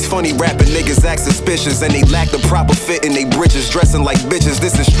 These funny rapping niggas act suspicious and they lack the proper fit in they britches, dressing like bitches.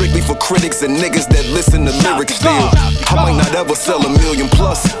 This is strictly for critics and niggas that listen to lyrics still. I might not ever sell 1 million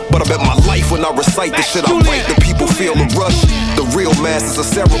plus, but I bet my life when I recite the shit I write, the people feel a rush. The real masters of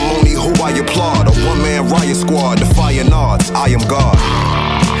ceremony who I applaud. A one-man riot squad, defying odds. I am God.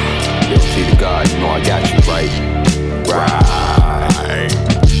 Guilty to God, you know I got you right. Right.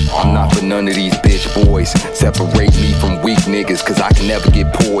 I'm not for none of these bitch boys. Separate me from weak niggas, cause I can never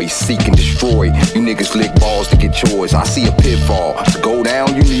get poised. Seek and destroy. You niggas lick balls to get yours. I see a pitfall. To go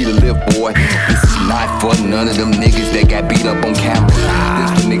down, you need a lift, boy. This is not for none of them niggas that got beat up on camera.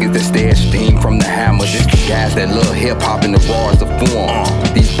 This for niggas that stare steam from the hammer. This the guys that love hip-hop and the raws of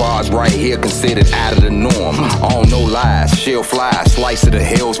form. These bars right here considered out of the norm. I don't know lies, shell fly, slice of the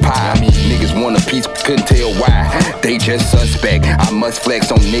hell's pie. Niggas want a piece, couldn't tell why. They just suspect. I must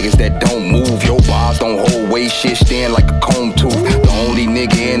flex on niggas that don't move. Your bars don't hold weight, shit stand like a comb tooth. The only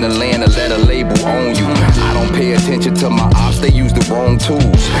nigga in the land to let a label own you. I don't pay attention to my ops, they use the wrong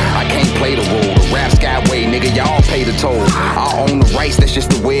tools. I can't play the role, the rap sky that way, nigga, y'all pay the toll. I own the rights, that's just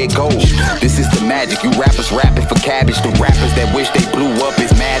the way it goes. This is the magic, you rappers rapping for cabbage. The rappers that wish they blew up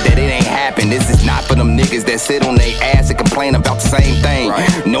is mad that it ain't happened. This is not for them niggas that sit on their ass and complain about the same thing,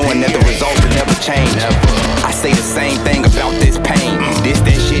 knowing that the results will never change. I say the same thing about this pain. This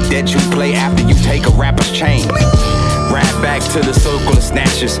that shit that you play after you take a rapper's chain. Rap back to the circle of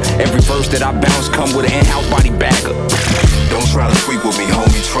snatchers. Every verse that I bounce come with an in-house body bagger. Don't try to tweak with me,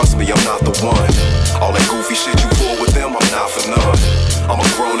 homie, trust me, I'm not the one. All that goofy shit you pull with them, I'm not for none. I'm a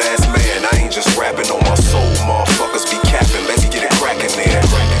grown-ass man, I ain't just rapping on my soul. Motherfuckers be capping, let's get it crackin' there.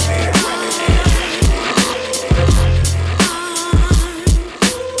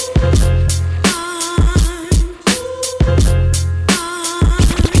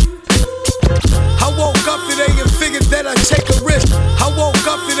 I take a risk. I woke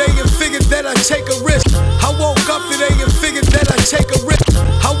up today and figured that I take a risk. I woke up today and figured that I take a risk.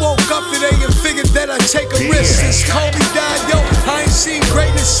 I woke up today and figured that I take a risk. Since Kobe died, yo, I ain't seen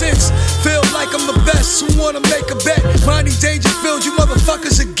greatness since. Feel like I'm the best. Who wanna make a bet? Ronnie Dangerfield, you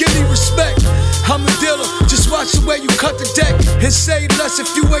motherfuckers will give me respect. I'm the dealer, just watch the way you cut the deck and say less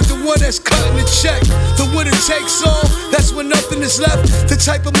if you ain't the one that's cutting the check. The winner takes all, that's when nothing is left. The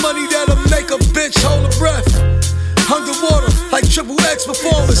type of money that'll make a bitch hold her breath. Underwater, like Triple X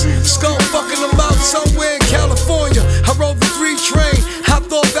performers. Skull fucking them out somewhere in California. I rode the 3 train,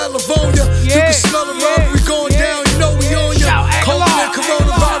 hopped off at Livonia. You can smell the robbery going down, you know we on ya. Colder than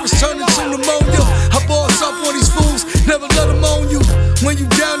coronavirus turning to pneumonia. I boss up on these fools, never let them own you. When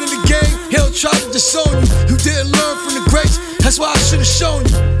you down in the game, he'll try to disown you. You didn't learn from the greats, that's why I should've shown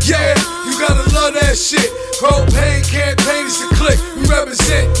you. Yeah, you gotta love that shit. Propane campaign is a click, we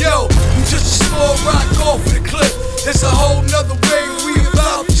represent, yo. You just a small rock off of the clip. It's a whole nother way we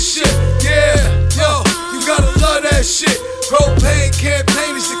about the shit. Yeah, yo, you gotta love that shit. Propane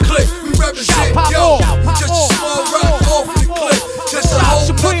campaign is the clip. We represent, yo. We just a small rock off the clip. It's a whole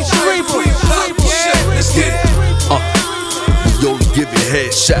nother way we about the shit. Let's get it. We only giving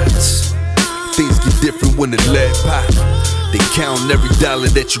headshots. Things get different when the lead pop. They count every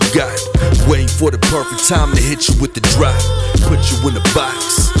dollar that you got, waiting for the perfect time to hit you with the drop. Put you in a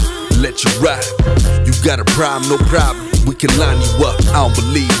box, let you ride. You got a problem, no problem, we can line you up. I don't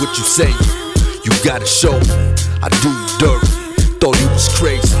believe what you say, you gotta show me. I do you dirty, thought he was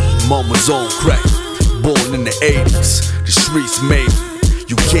crazy. Mama's on crack, born in the 80s. The streets made me,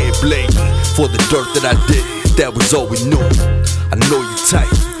 you can't blame me for the dirt that I did, that was all we knew. I know you tight,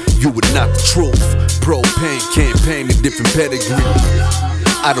 you were not the truth. Propane campaign, a different pedigree.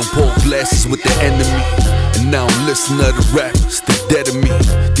 I don't pour glasses with the enemy, and now I'm listening to the rappers, they dead to me.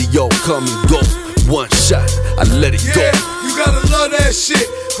 They all come and go, one shot, I let it go. Yeah, you gotta love that shit.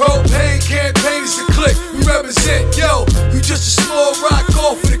 Propane campaign is a click, we represent, yo. You just a small rock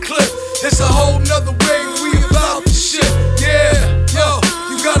off of the clip. It's a whole nother way we about the shit. Yeah, yo,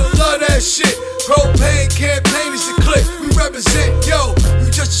 you gotta love that shit. Propane campaign is a click, we represent, yo. You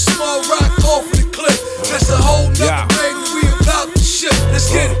just a small rock off of the clip. That's a whole nother way we about the shit.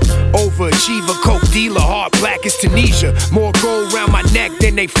 Let's get it. Overachiever, coke dealer, heart black as Tunisia. More gold round my neck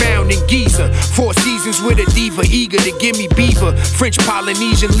than they found in Giza. 4 seasons with a diva, eager to give me beaver. French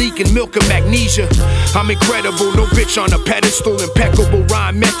Polynesian leaking milk and magnesia. I'm incredible, no bitch on a pedestal. Impeccable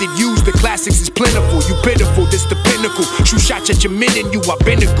rhyme method used, the classics is plentiful. You pitiful, this the pinnacle. Shoot shots at your men and you, I've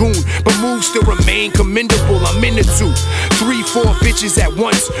been a goon. But moves still remain commendable, I'm in the 2. 3, 4 bitches at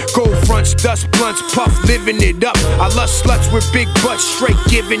once. Gold fronts, dust blunts, puff, living it up. I lust sluts with big butts, straight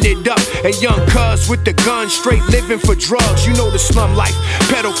giving it up. And young cuz with the gun, straight living for drugs. You know the slum life,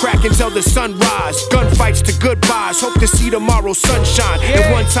 pedal crack until the sunrise. Gunfights to goodbyes, hope to see tomorrow sunshine.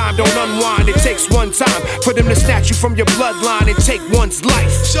 And one time don't unwind, it takes one time for them to snatch you from your bloodline and take one's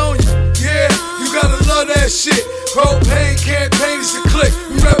life. Showing you, yeah, you gotta love that shit. Propane campaign is a click,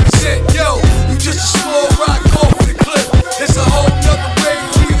 we represent, yo. You just a small rock off of the clip. It's a whole nother way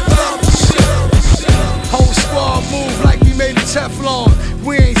we about the shit. Whole squad move like we made of Teflon.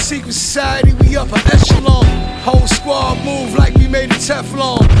 We ain't secret society, we upper echelon. Whole squad move like we made of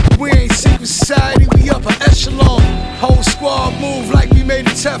Teflon. We ain't secret society, we upper echelon. Whole squad move like we made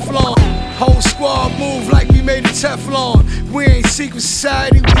of Teflon. Whole squad move like we made of Teflon. We ain't secret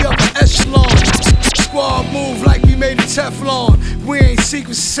society, we upper echelon. Squad move like we made of Teflon. We ain't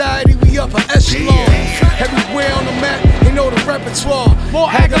secret society, we upper echelon. Everywhere on the map, they know the repertoire.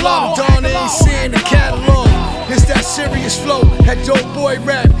 Hag a lot of dawn, they ain't seeing the catalog. It's that serious flow, that dope boy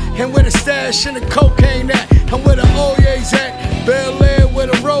rap. And where the stash and the cocaine at, and where the Oye's at. Bel Air where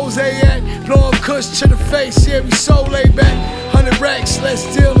the Rose at. Blow up Kush to the face, yeah, we so laid back. 100 racks, let's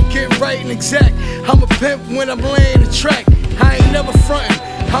deal and get right and exact. I'm a pimp when I'm laying the track. I ain't never frontin',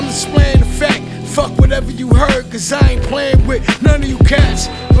 I'm displaying the fact. Fuck whatever you heard, cause I ain't playing with none of you cats.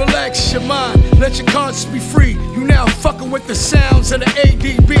 Relax your mind, let your conscience be free. You now fucking with the sounds of the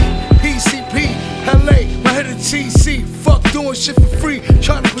ADB, PCP, LA, my head of TC. Fuck doing shit for free,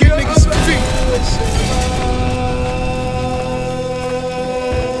 trying to get niggas some feet.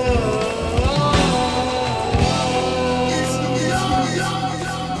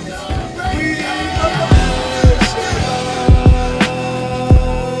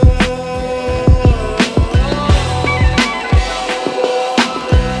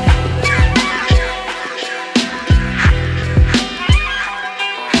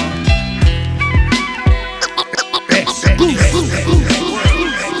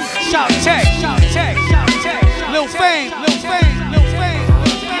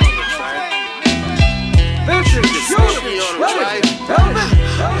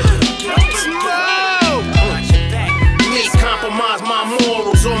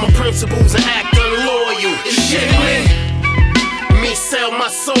 Principles and act unloyal. It's shit me. Me sell my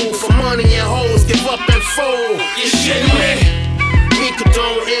soul for money and hoes, give up and fold. It's shit me. Me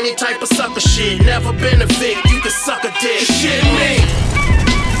condone any type of sucker shit, never benefit. You can suck a dick. It's shit me.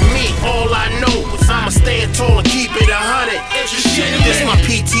 Me, all I know is I'ma stand tall and keep it 100. It's shit me. This my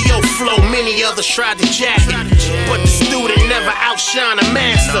PTO flow. Many others tried to jack it, but the student never outshine a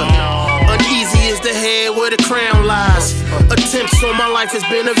master. Uneasy is the head where the crown lies. Attempts on my life has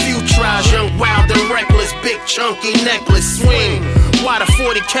been a few tries. Young, wild and reckless, big chunky necklace swing. Why the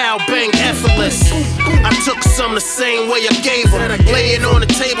 40 cal bang effortless? I took some the same way I gave them. Laying on the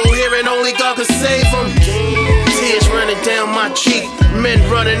table, hearing only God can save them. Tears running down my cheek, men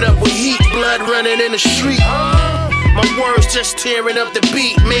running up with heat, blood running in the street. My words just tearing up the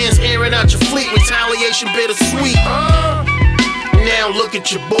beat. Man's airing out your fleet, retaliation bittersweet. Now look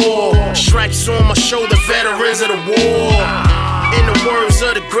at your boy, stripes on my shoulder, veterans of the war. In the words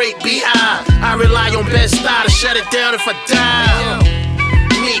of the great B.I., I rely on Bed-Stuy to shut it down if I die.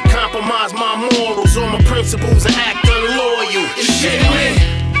 Me compromise my morals, all my principles and act unloyal. It's shit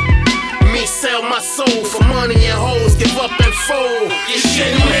me. Me sell my soul for money and hoes, give up and fold. It's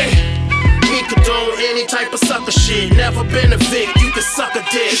shit me. Me condone any type of sucker shit, never benefit. You can suck a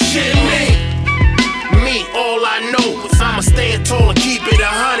dick. It's shit me. Me, all I know is I'ma stand tall and keep it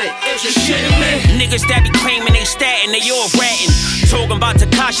 100. It's your shit, man. Niggas that be claiming they statin', they all ratting. Talking about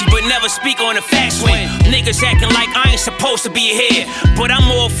Takashi, but never speak on the facts when niggas acting like I ain't supposed to be here. But I'm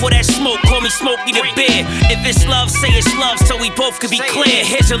all for that smoke, call me Smokey the Bear. If it's love, say it's love so we both could be clear.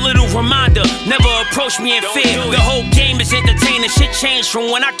 Here's a little reminder, never approach me in fear. The whole game is entertaining, shit changed from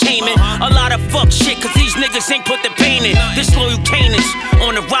when I came in. A lot of fuck shit, cause these niggas ain't put the pain in. Disloyal Canaans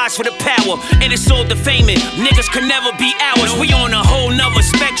on the rise for the power, and it's all defaming. Niggas can never be ours, we on a whole nother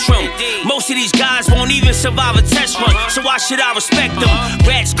spectrum. Most of these guys won't even survive a test run, so why should I respect them?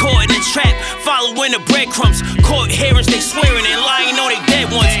 Rats caught in the trap, following the breadcrumbs. Court hearings, they swearing and lying on they dead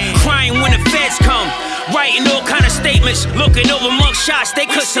ones. Crying when the feds come, writing all kind of statements, looking over mug shots they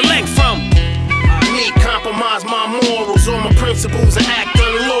could select from. Me compromise my morals, all my principles and act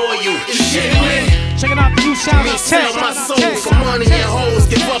unloyal. It's shit me. Checking out the new sound. Me sell my soul for money and hoes,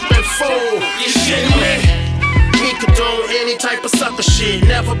 give up and fold. It's shit me. Me condone any type of sucker shit,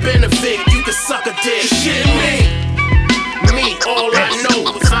 never benefit. You can suck a dick. It's shit me. Me, all I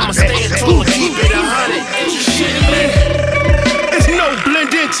know is I'ma stand tall and keep it 100. It's your shit me. It's no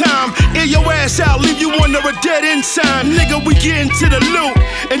blending time. Air your ass out, leave you under a dead end sign. Nigga, we get into the loot.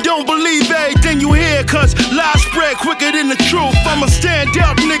 And don't believe everything you hear, cause lies spread quicker than the truth. I'm a stand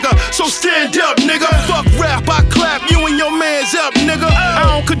up nigga, so stand up nigga. Fuck rap, I clap you and your mans up nigga. I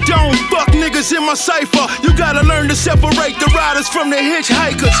don't condone fuck niggas in my cipher. You gotta learn to separate the riders from the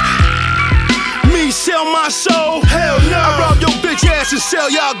hitchhikers. Me sell my soul? Hell no. I rob your bitch ass and sell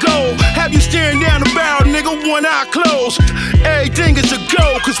y'all gold. Have you staring down the barrel, nigga, one eye closed. Everything is a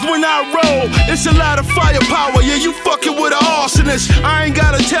go, cause when I roll, it's a lot of firepower. Yeah, you fucking with an arsonist. I ain't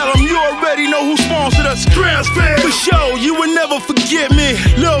gotta tell them, you already know who sponsored us. Transfer for sure, you will never forget me.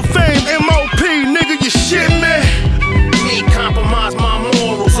 Lil Fame, MOP, nigga, you shit me. Me compromise my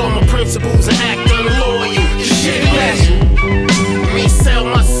morals, all my principles and act unloyal. You shit me. Me sell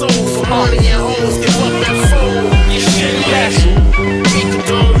my soul for money and hoes, give up and fold. You shit me. Me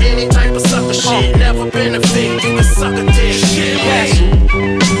condone any type of sucker shit, never benefit. You can suck a dick. Shit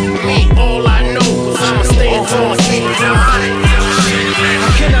me. All I know is I'ma stand tall and keep it 100.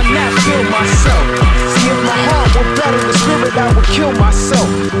 How can I not feel myself? See, if my heart were better than spirit, I would kill myself.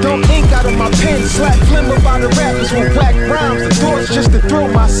 Dump ink out of my pen, slap flimmer by the rappers with whack rhymes. The thoughts just to thrill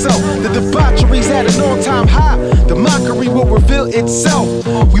myself. The debauchery's at an all-time high. The mockery will reveal itself.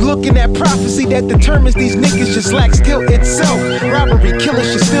 We looking at prophecy that determines these niggas just lack skill itself. Robbery, killers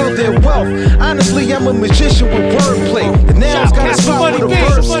should steal their wealth. Honestly, I'm a magician with wordplay. The nails got a spot with a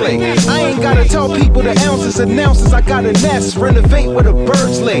bird slay. I ain't gotta tell people the ounces and ounces. I got a nest, renovate where the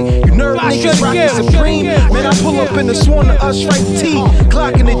birds lay. You nerve niggas rockin' Supreme. Man, I pull up in the sworn to us right tee.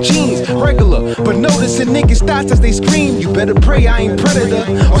 Glock in the jeans, regular. But noticing niggas thoughts as they scream. You better pray I ain't predator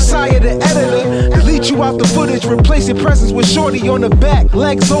or sire the editor. Delete you out the footage, replace your presence with shorty on the back.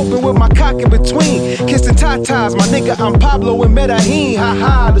 Legs open with my cock in between. Kissing tatas, my nigga, I'm Pablo and Medellin. Ha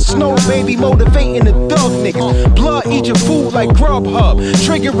ha, the snow baby motivating the thug niggas. Blood eating food like Grubhub.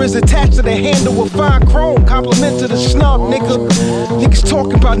 Trigger is attached to the handle with fine chrome. Compliment to the snub, nigga. Niggas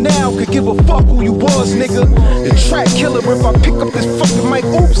talking about now could give a fuck who you was, nigga. The track killer, if I pick up this fucking mic,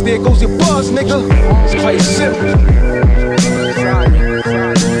 oops, there goes your buzz, nigga. It's quite simple.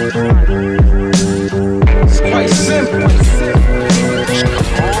 It's quite simple.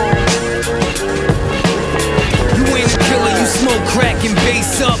 You ain't a killer, you smoke crack and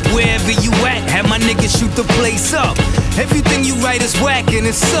bass up. Wherever you at, have my niggas shoot the place up. Everything you write is whack and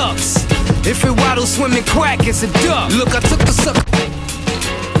it sucks. If it waddle, swimming crack, it's a duck. Look, I took the sucker.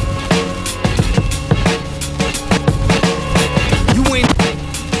 You ain't.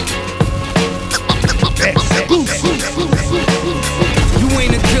 You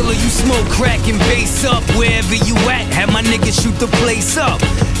ain't a killer, you smoke crack and bass up. Wherever you at, have my niggas shoot the place up.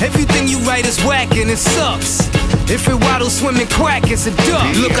 Everything you write is whack and it sucks. If it waddle, swimming crack, it's a duck.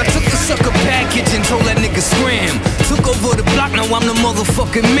 Look, I took the sucker package and told that nigga scram. Took over the block, now I'm the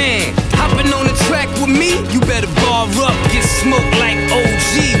motherfucking man. Hopping on the track with me, you better bar up. Get smoked like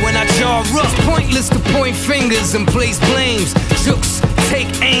OG when I jar up. It's pointless to point fingers and place blames. Jukes, take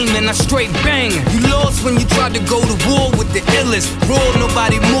aim and I straight bang. You lost when you tried to go to war with the illest. Raw,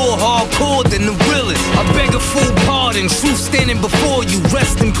 nobody more hardcore than the realest. I beg a full pardon, truth standing before you.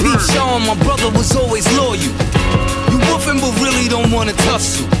 Rest in peace, Sean, my brother was always loyal. You woofing but really don't wanna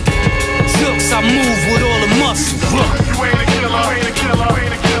tussle. Jokes, I move with all the muscle. You ain't a killer, ain't a killer,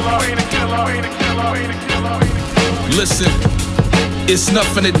 ain't a killer, ain't a killer, ain't a killer, ain't a killer, ain't a killer. Listen, it's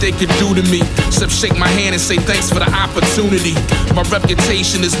nothing that they could do to me except shake my hand and say thanks for the opportunity. My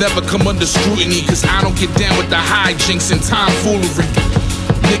reputation has never come under scrutiny, cause I don't get down with the hijinks and tomfoolery.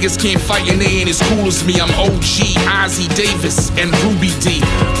 Niggas can't fight and they ain't as cool as me. I'm OG, Ozzie Davis, and Ruby D.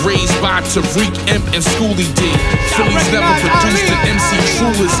 Raised by Tariq Imp and Schoolie D. Phillies never produced an MC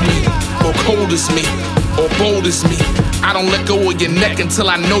true as me, or cold as me, or bold as me. I don't let go of your neck until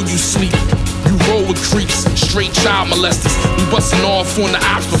I know you sleep. You roll with creeps, straight child molesters. We bustin' off on the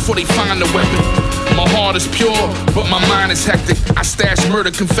ops before they find the weapon. My heart is pure, but my mind is hectic. I stash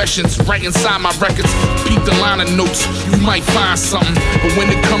murder confessions right inside my records. Peep the line of notes, you might find something. But when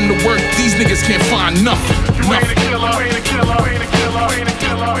it come to work, these niggas can't find nothing. You ain't a killer, ain't a killer, ain't a killer, ain't a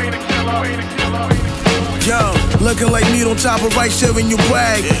killer, ain't a killer, ain't a killer, ain't a killer. Yo, looking like meat on top of rice sharing you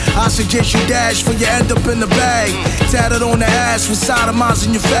brag. I suggest you dash for you end up in the bag. Tatted on the ass with sodomites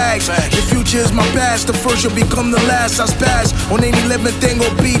in your fags. The future is my past, the first will become the last. I spaz on any living thing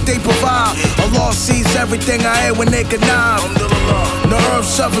or beat they provide. Allah sees everything I hear when they connive. The earth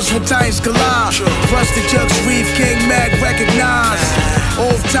suffers when times collide. Rusted jugs, Reef King, Mac, recognize.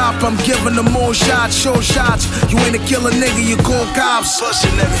 Off top, I'm giving them more shots, show shots. You ain't a killer nigga, you call cops. 4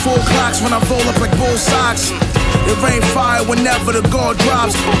 clocks when I roll up like bull socks. It rain fire whenever the guard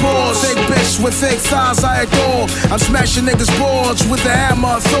drops. Pause, fake bitch with fake thighs I adore. I'm smashing niggas' boards with the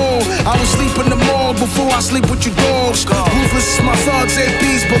hammer and Thor. I will sleep in the morgue before I sleep with you dogs. Ruthless is my thugs,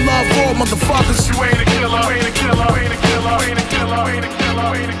 APs, but love for motherfuckers. You ain't a killer, ain't a killer, ain't a killer, ain't a killer, ain't a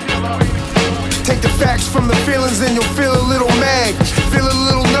killer, ain't a killer, ain't a killer. Take the facts from the feelings and you'll feel a little mad. Feel a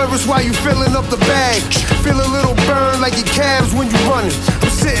little nervous while you filling up the bag. Feel a little burn like your calves when you running. I'm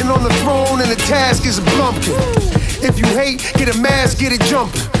sitting on the throne and the task is a blumpkin. If you hate, get a mask, get it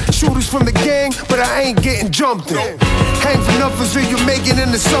jumping. Shooters from the gang, but I ain't getting jumped in. Hang for nothing so you're making an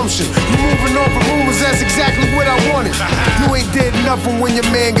assumption. You moving off of rumors, that's exactly what I wanted. You ain't did nothing when your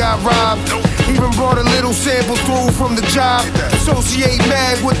man got robbed. Even brought a little sample through from the job. Associate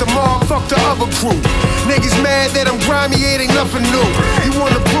mad with the mob, fuck the other crew. Niggas mad that I'm grimy, it ain't nothing new. You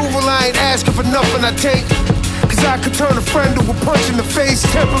want approval, I ain't asking for nothing, I take. Cause I could turn a friend to a punch in the face,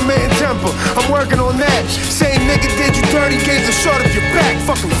 temperament and temper. I'm working on that. Same nigga did you dirty, gave the short of your back,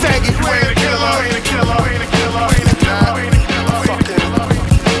 fucking faggot. You ain't a killer, ain't a killer, ain't a killer, ain't a killer, ain't a killer, ain't a killer.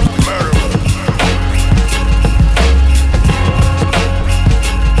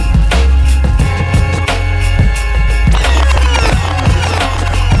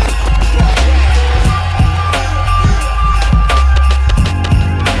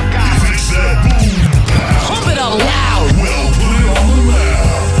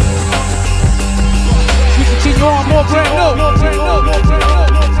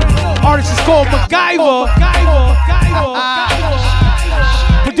 called MacGyver.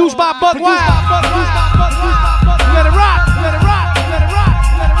 Produced by Buck Wild. Let it rock. Let it rock. Let it rock.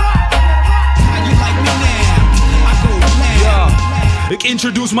 Let it rock. How you like me now? I go blam. Ik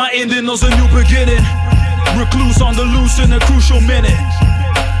introduce my ending als een nieuw beginning. Recluse on the loose in a crucial minute.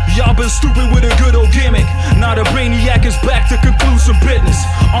 Y'all been stupid with a good old gimmick. Now the brainiac is back to conclude some business.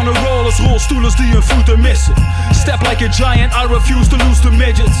 On the rollers, rolstoelers die hun voeten missen. Step like a giant, I refuse to lose to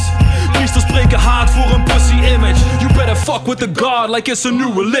midgets. Priesters spreken haat voor een pussy image. You better fuck with the God like it's a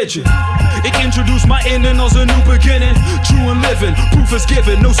new religion. Ik introduce my ending als een new beginning. True and living, proof is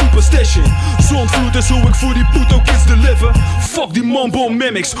given, no superstition. Zondvloed is hoe ik voor die puto kids deliver. Fuck die mumbo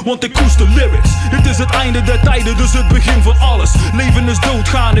mimics, want ik koester lyrics. Dit is het einde der tijden, dus het begin van alles. Leven is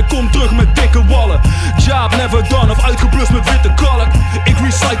doodgaan, ik kom terug met dikke wallen. Job never done of uitgeblust met witte kalk. Ik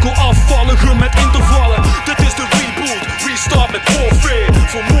recycle afvalligen met intervallen. Dit is de reboot, restart met warfare.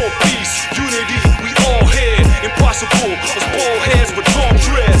 For more peace, unity, we all here. Impossible, as bald heads with long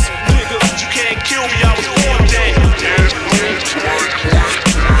dreads. Nigga, you can't kill me, I was born dead.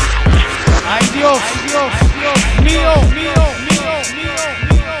 Ay Dios, Dios, Dios, mío, mío, mío, mío.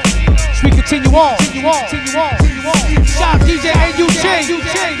 So we continue on, continue on, continue on. Shout DJ AUJ,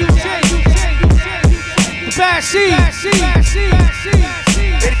 the bad seed.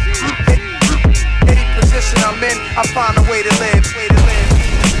 Any position I'm in, I find a way to live.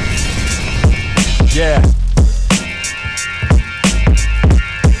 Yeah.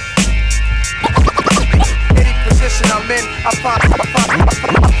 Any position I'm in, I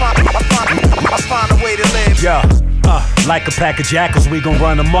find a way to live. Yeah. Like a pack of jackals, we gon'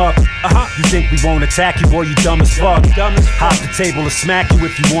 run them up. You think we won't attack you, boy, you dumb as fuck. Hop the table and smack you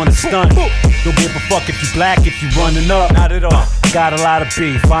if you wanna stunt. Don't give a fuck if you black, if you running up. Not at all. Got a lot of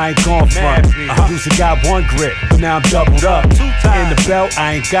beef, I ain't gon' front. Usually got one grip, but now I'm doubled up. In the belt,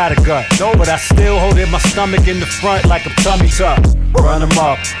 I ain't got a gut. But I still hold in my stomach in the front like I'm tummy tuck. Run them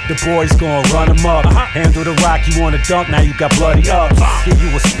up, the boys gon' run them up. Handle the rock, you wanna dunk, now you got bloody ups. Give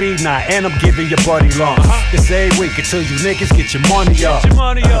you a speed knot, and I'm giving your buddy lumps. This every week until you niggas get your money up.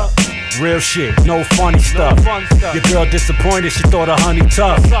 Real shit, no funny stuff. Your girl disappointed, she thought her honey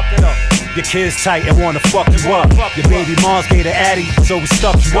tough. Your kids tight and wanna fuck you up. Your baby mom's gave the addy, so we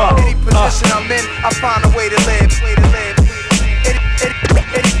stuck you up. Any position I'm in, I find a way to live.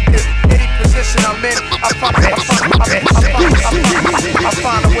 Any position I'm in, I find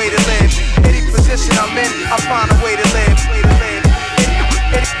a way to live. Any position I'm in, I find a way to live.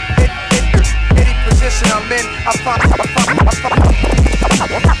 Any position I'm in, I find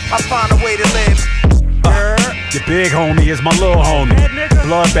a way to live. Your big homie is my little homie.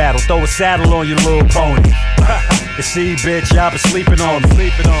 Blood battle, throw a saddle on your little pony. You see, bitch, y'all been sleeping on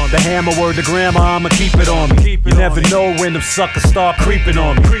me. The hammer word to grandma, I'ma keep it on me. You never know when them suckers start creeping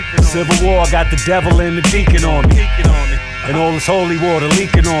on me. Civil War got the devil and the deacon on me. And all this holy water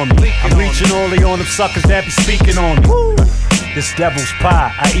leaking on me. I'm reaching only on them suckers that be speaking on me. This devil's pie,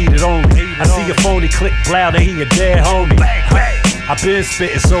 I eat it only. I see a phony click loud and he a dead homie. I been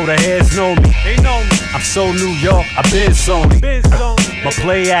spittin' so the heads know me. They know me. I'm so New York, I been Sony. My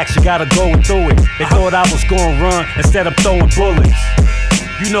play action gotta go through it. They thought I was gonna run, instead I'm throwing bullets.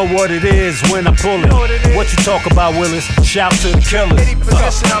 You know what it is when I pull it. What you talk about, Willis? Shout to the killers. Any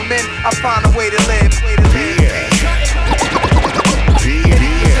position I'm in, I find a way to live. Any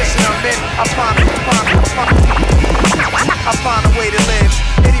position I'm in, I find a way to live.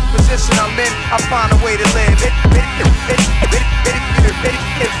 Any position I'm in, I find a way to live.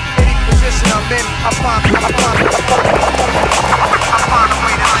 Any position I'm in, I find a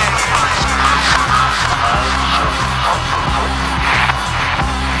way to live.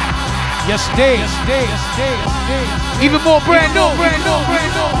 Yes, day. Even more brand new.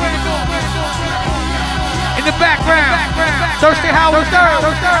 In the background, Thirsty Howard III,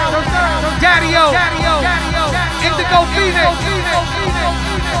 Daddy-O, Indigo Phoenix.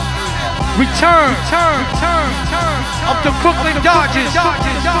 Return of the Brooklyn Dodgers.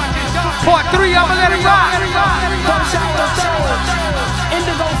 Part 3, I'ma let it rock.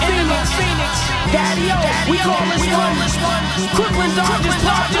 Indigo Phoenix, Daddy-O, we call this one. Brooklyn Dodgers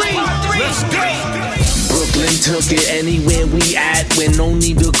Part 3. Let's go. Brooklyn took it anywhere we at when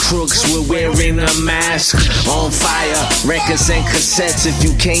only the crooks were wearing a mask. On fire, records and cassettes. If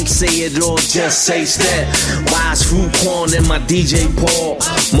you can't say it all, just say step. Wise Fruit Corn and my DJ Paul.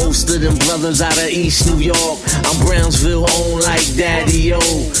 Most of them brothers out of East New York. I'm Brownsville owned like Daddy-O.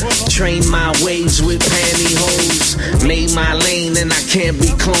 Train my waves with pantyhose. Made my lane and I can't be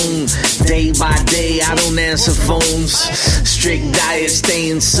cloned. Day by day, I don't answer phones. Strict diet,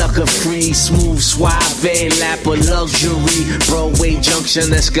 staying sucker free. Smooth, suave, lap of luxury. Broadway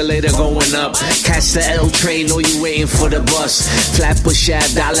Junction, escalator going up. Catch the L train, or you waiting for the bus. Flapper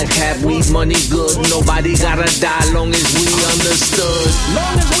shaft, dollar cap, weed money good. Nobody gotta die, long as we understood.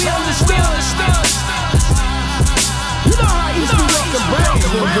 Long as we understood. You know how East New York and Browns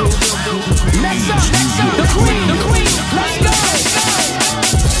will do. Next up, the queen, let's go.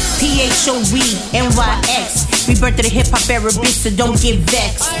 PHOVNYX. Rebirth of the hip-hop era, bitch, so don't get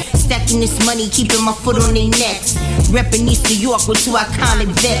vexed. Stacking this money, keeping my foot on their necks. Reppin' East New York with two iconic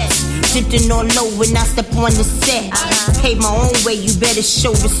vets. Sitting on low when I step on the set. Pay my own way, you better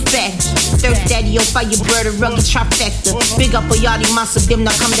show respect. Thirst Daddy, on Firebird, a rugged trifecta. Big up a yardie, monster, them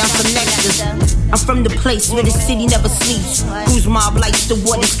now come down selectors. I'm from the place where the city never sleeps. Whose mob likes the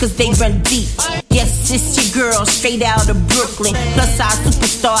waters cause they run deep. Yes, it's your girl, straight out of Brooklyn. Plus size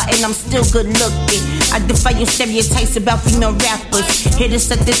superstar and I'm still good looking. I defy your stereotypes about female rappers. Here to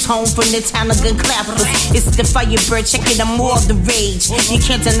set this home from the town of gun clappers. It's the Firebird, check it, I'm all the rage. You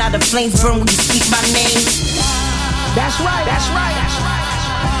can't deny the flames burn when you speak my name. That's right.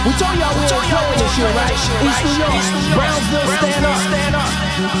 We told y'all we ain't playing this year, right? East New York, Brownsville, stand up.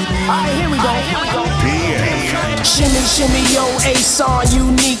 Alright, here we go. Shimmy, shimmy, yo, A-Son,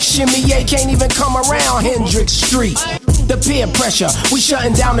 unique. Shimmy, A can't even come around Hendrix Street. The peer pressure, we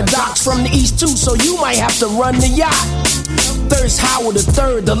shutting down the docks from the east too, so you might have to run the yacht. Thirst Howard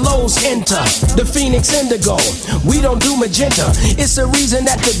III, the lows enter. The Phoenix Indigo, we don't do magenta. It's the reason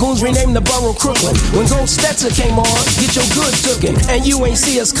that the goons renamed the borough Crooklyn. When Gold Stetzer came on, get your goods tooken. And you ain't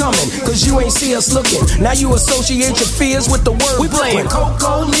see us coming, cause you ain't see us looking. Now you associate your fears with the word. We playing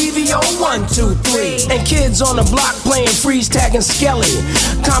Coco, Levio, 1, 2, 3. And kids on the block playing freeze tag and Skelly.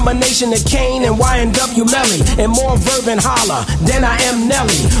 Combination of Kane and Y&W Melly. And more verb and holler than I am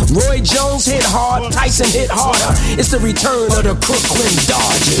Nelly. Roy Jones hit hard, Tyson hit harder. It's the return of the Crooklyn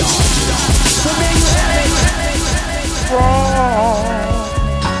Dodgers. So there you have it.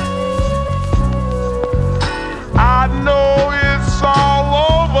 I know it's all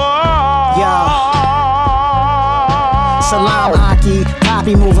over. Yeah. Salam Aki.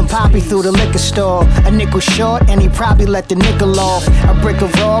 Poppy moving Poppy through the liquor store. A nickel short and he probably let the nickel off. A brick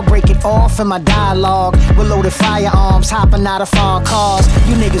of raw, break it off in my dialogue. With loaded firearms, hopping out of foreign cars.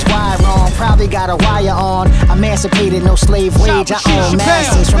 You niggas wired wrong, probably got a wire on. Emancipated, no slave wage, I own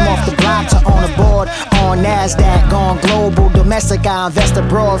masters. From off the block to on the board, on NASDAQ, gone global. Domestic, I invest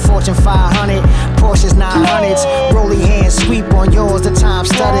abroad, Fortune 500, Porsches 900s. Rolly hands, sweep on yours, the time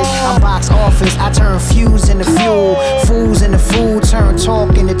studded. I'm box office, I turn fuse into fuel. Fools into food, turn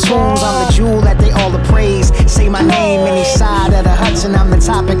talk into tools. I'm the jewel that they all appraise. Say my name, any side of the Hudson, I'm the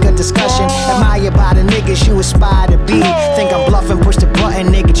topic of discussion. Admired by the niggas you aspire to be. Think I'm bluffing, push the button,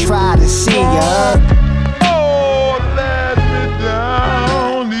 nigga, try to see ya. Oh, let me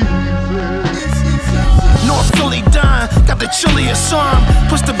down easy. North Philly dime, got the chilliest arm.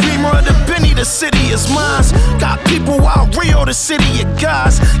 Push the beamer of the Benny, the city is mine. Got people out Rio, the city of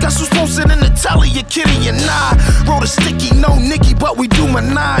guys. Got who's posted in the telly, your kitty and I. Wrote a sticky, no Nicky, but we do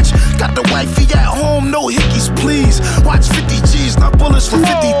Minaj. Got the wifey at home, no hickeys, please. Watch 50 G's, not bullets for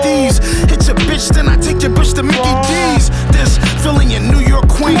 50 D's. Hit your bitch, then I take your bitch to Mickey D's. This Philly in New York,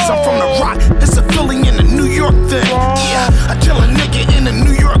 Queens, I'm from the Rock. It's a Philly in the New York thing. Yeah, I kill a nigga in a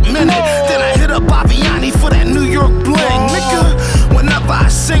New York minute. Then I hit up Aviani for that New York bling. Nigga, whenever I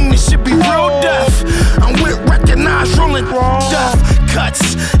sing, this shit be real deaf. I'm with recognized rolling death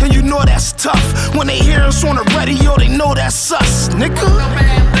cuts, and you know that's tough. When they hear us on the radio, they know that's us, nigga.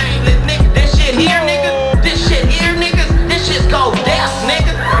 This shit here, nigga. This shit here, nigga. This shit go death,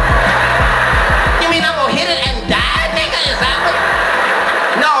 nigga. You mean I'm gonna hit it and die, nigga? Is that what?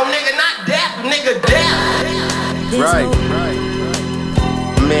 No, nigga, not death, nigga, death. Right.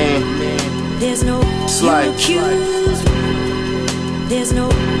 Man. There's no like there's no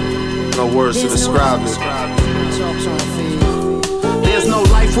words to describe it. There's no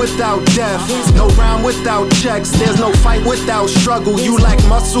life without death, no round without checks. There's no fight without struggle. You lack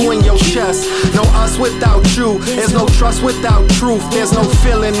muscle in your chest. No us without you. There's no trust without truth. There's no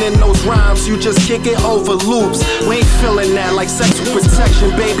feeling in those rhymes. You just kick it over loops. We ain't feeling that like sexual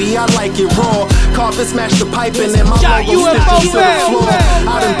protection, baby. I like it raw. Carpet smash the piping and my logo stitches to the floor.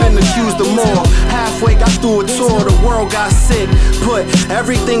 I done been accused of more. Halfway got through a tour, the world got sick. Put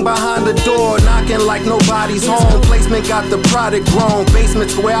everything behind the door, knocking like nobody's home. Placement got the product grown.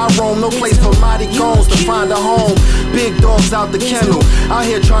 Basements where I roam, no place for mighty goons to find a home. Big dogs out the kennel, out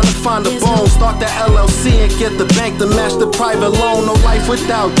here trying to find a bone. Start the LLC and get the bank to match the private loan. No life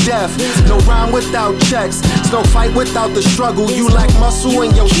without death, no rhyme without checks. There's no fight without the struggle. You lack muscle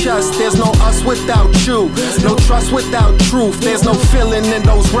in your chest. There's no us without you. No trust without truth. There's no feeling in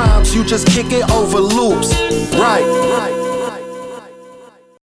those rhymes. You just kick it over loops. Right.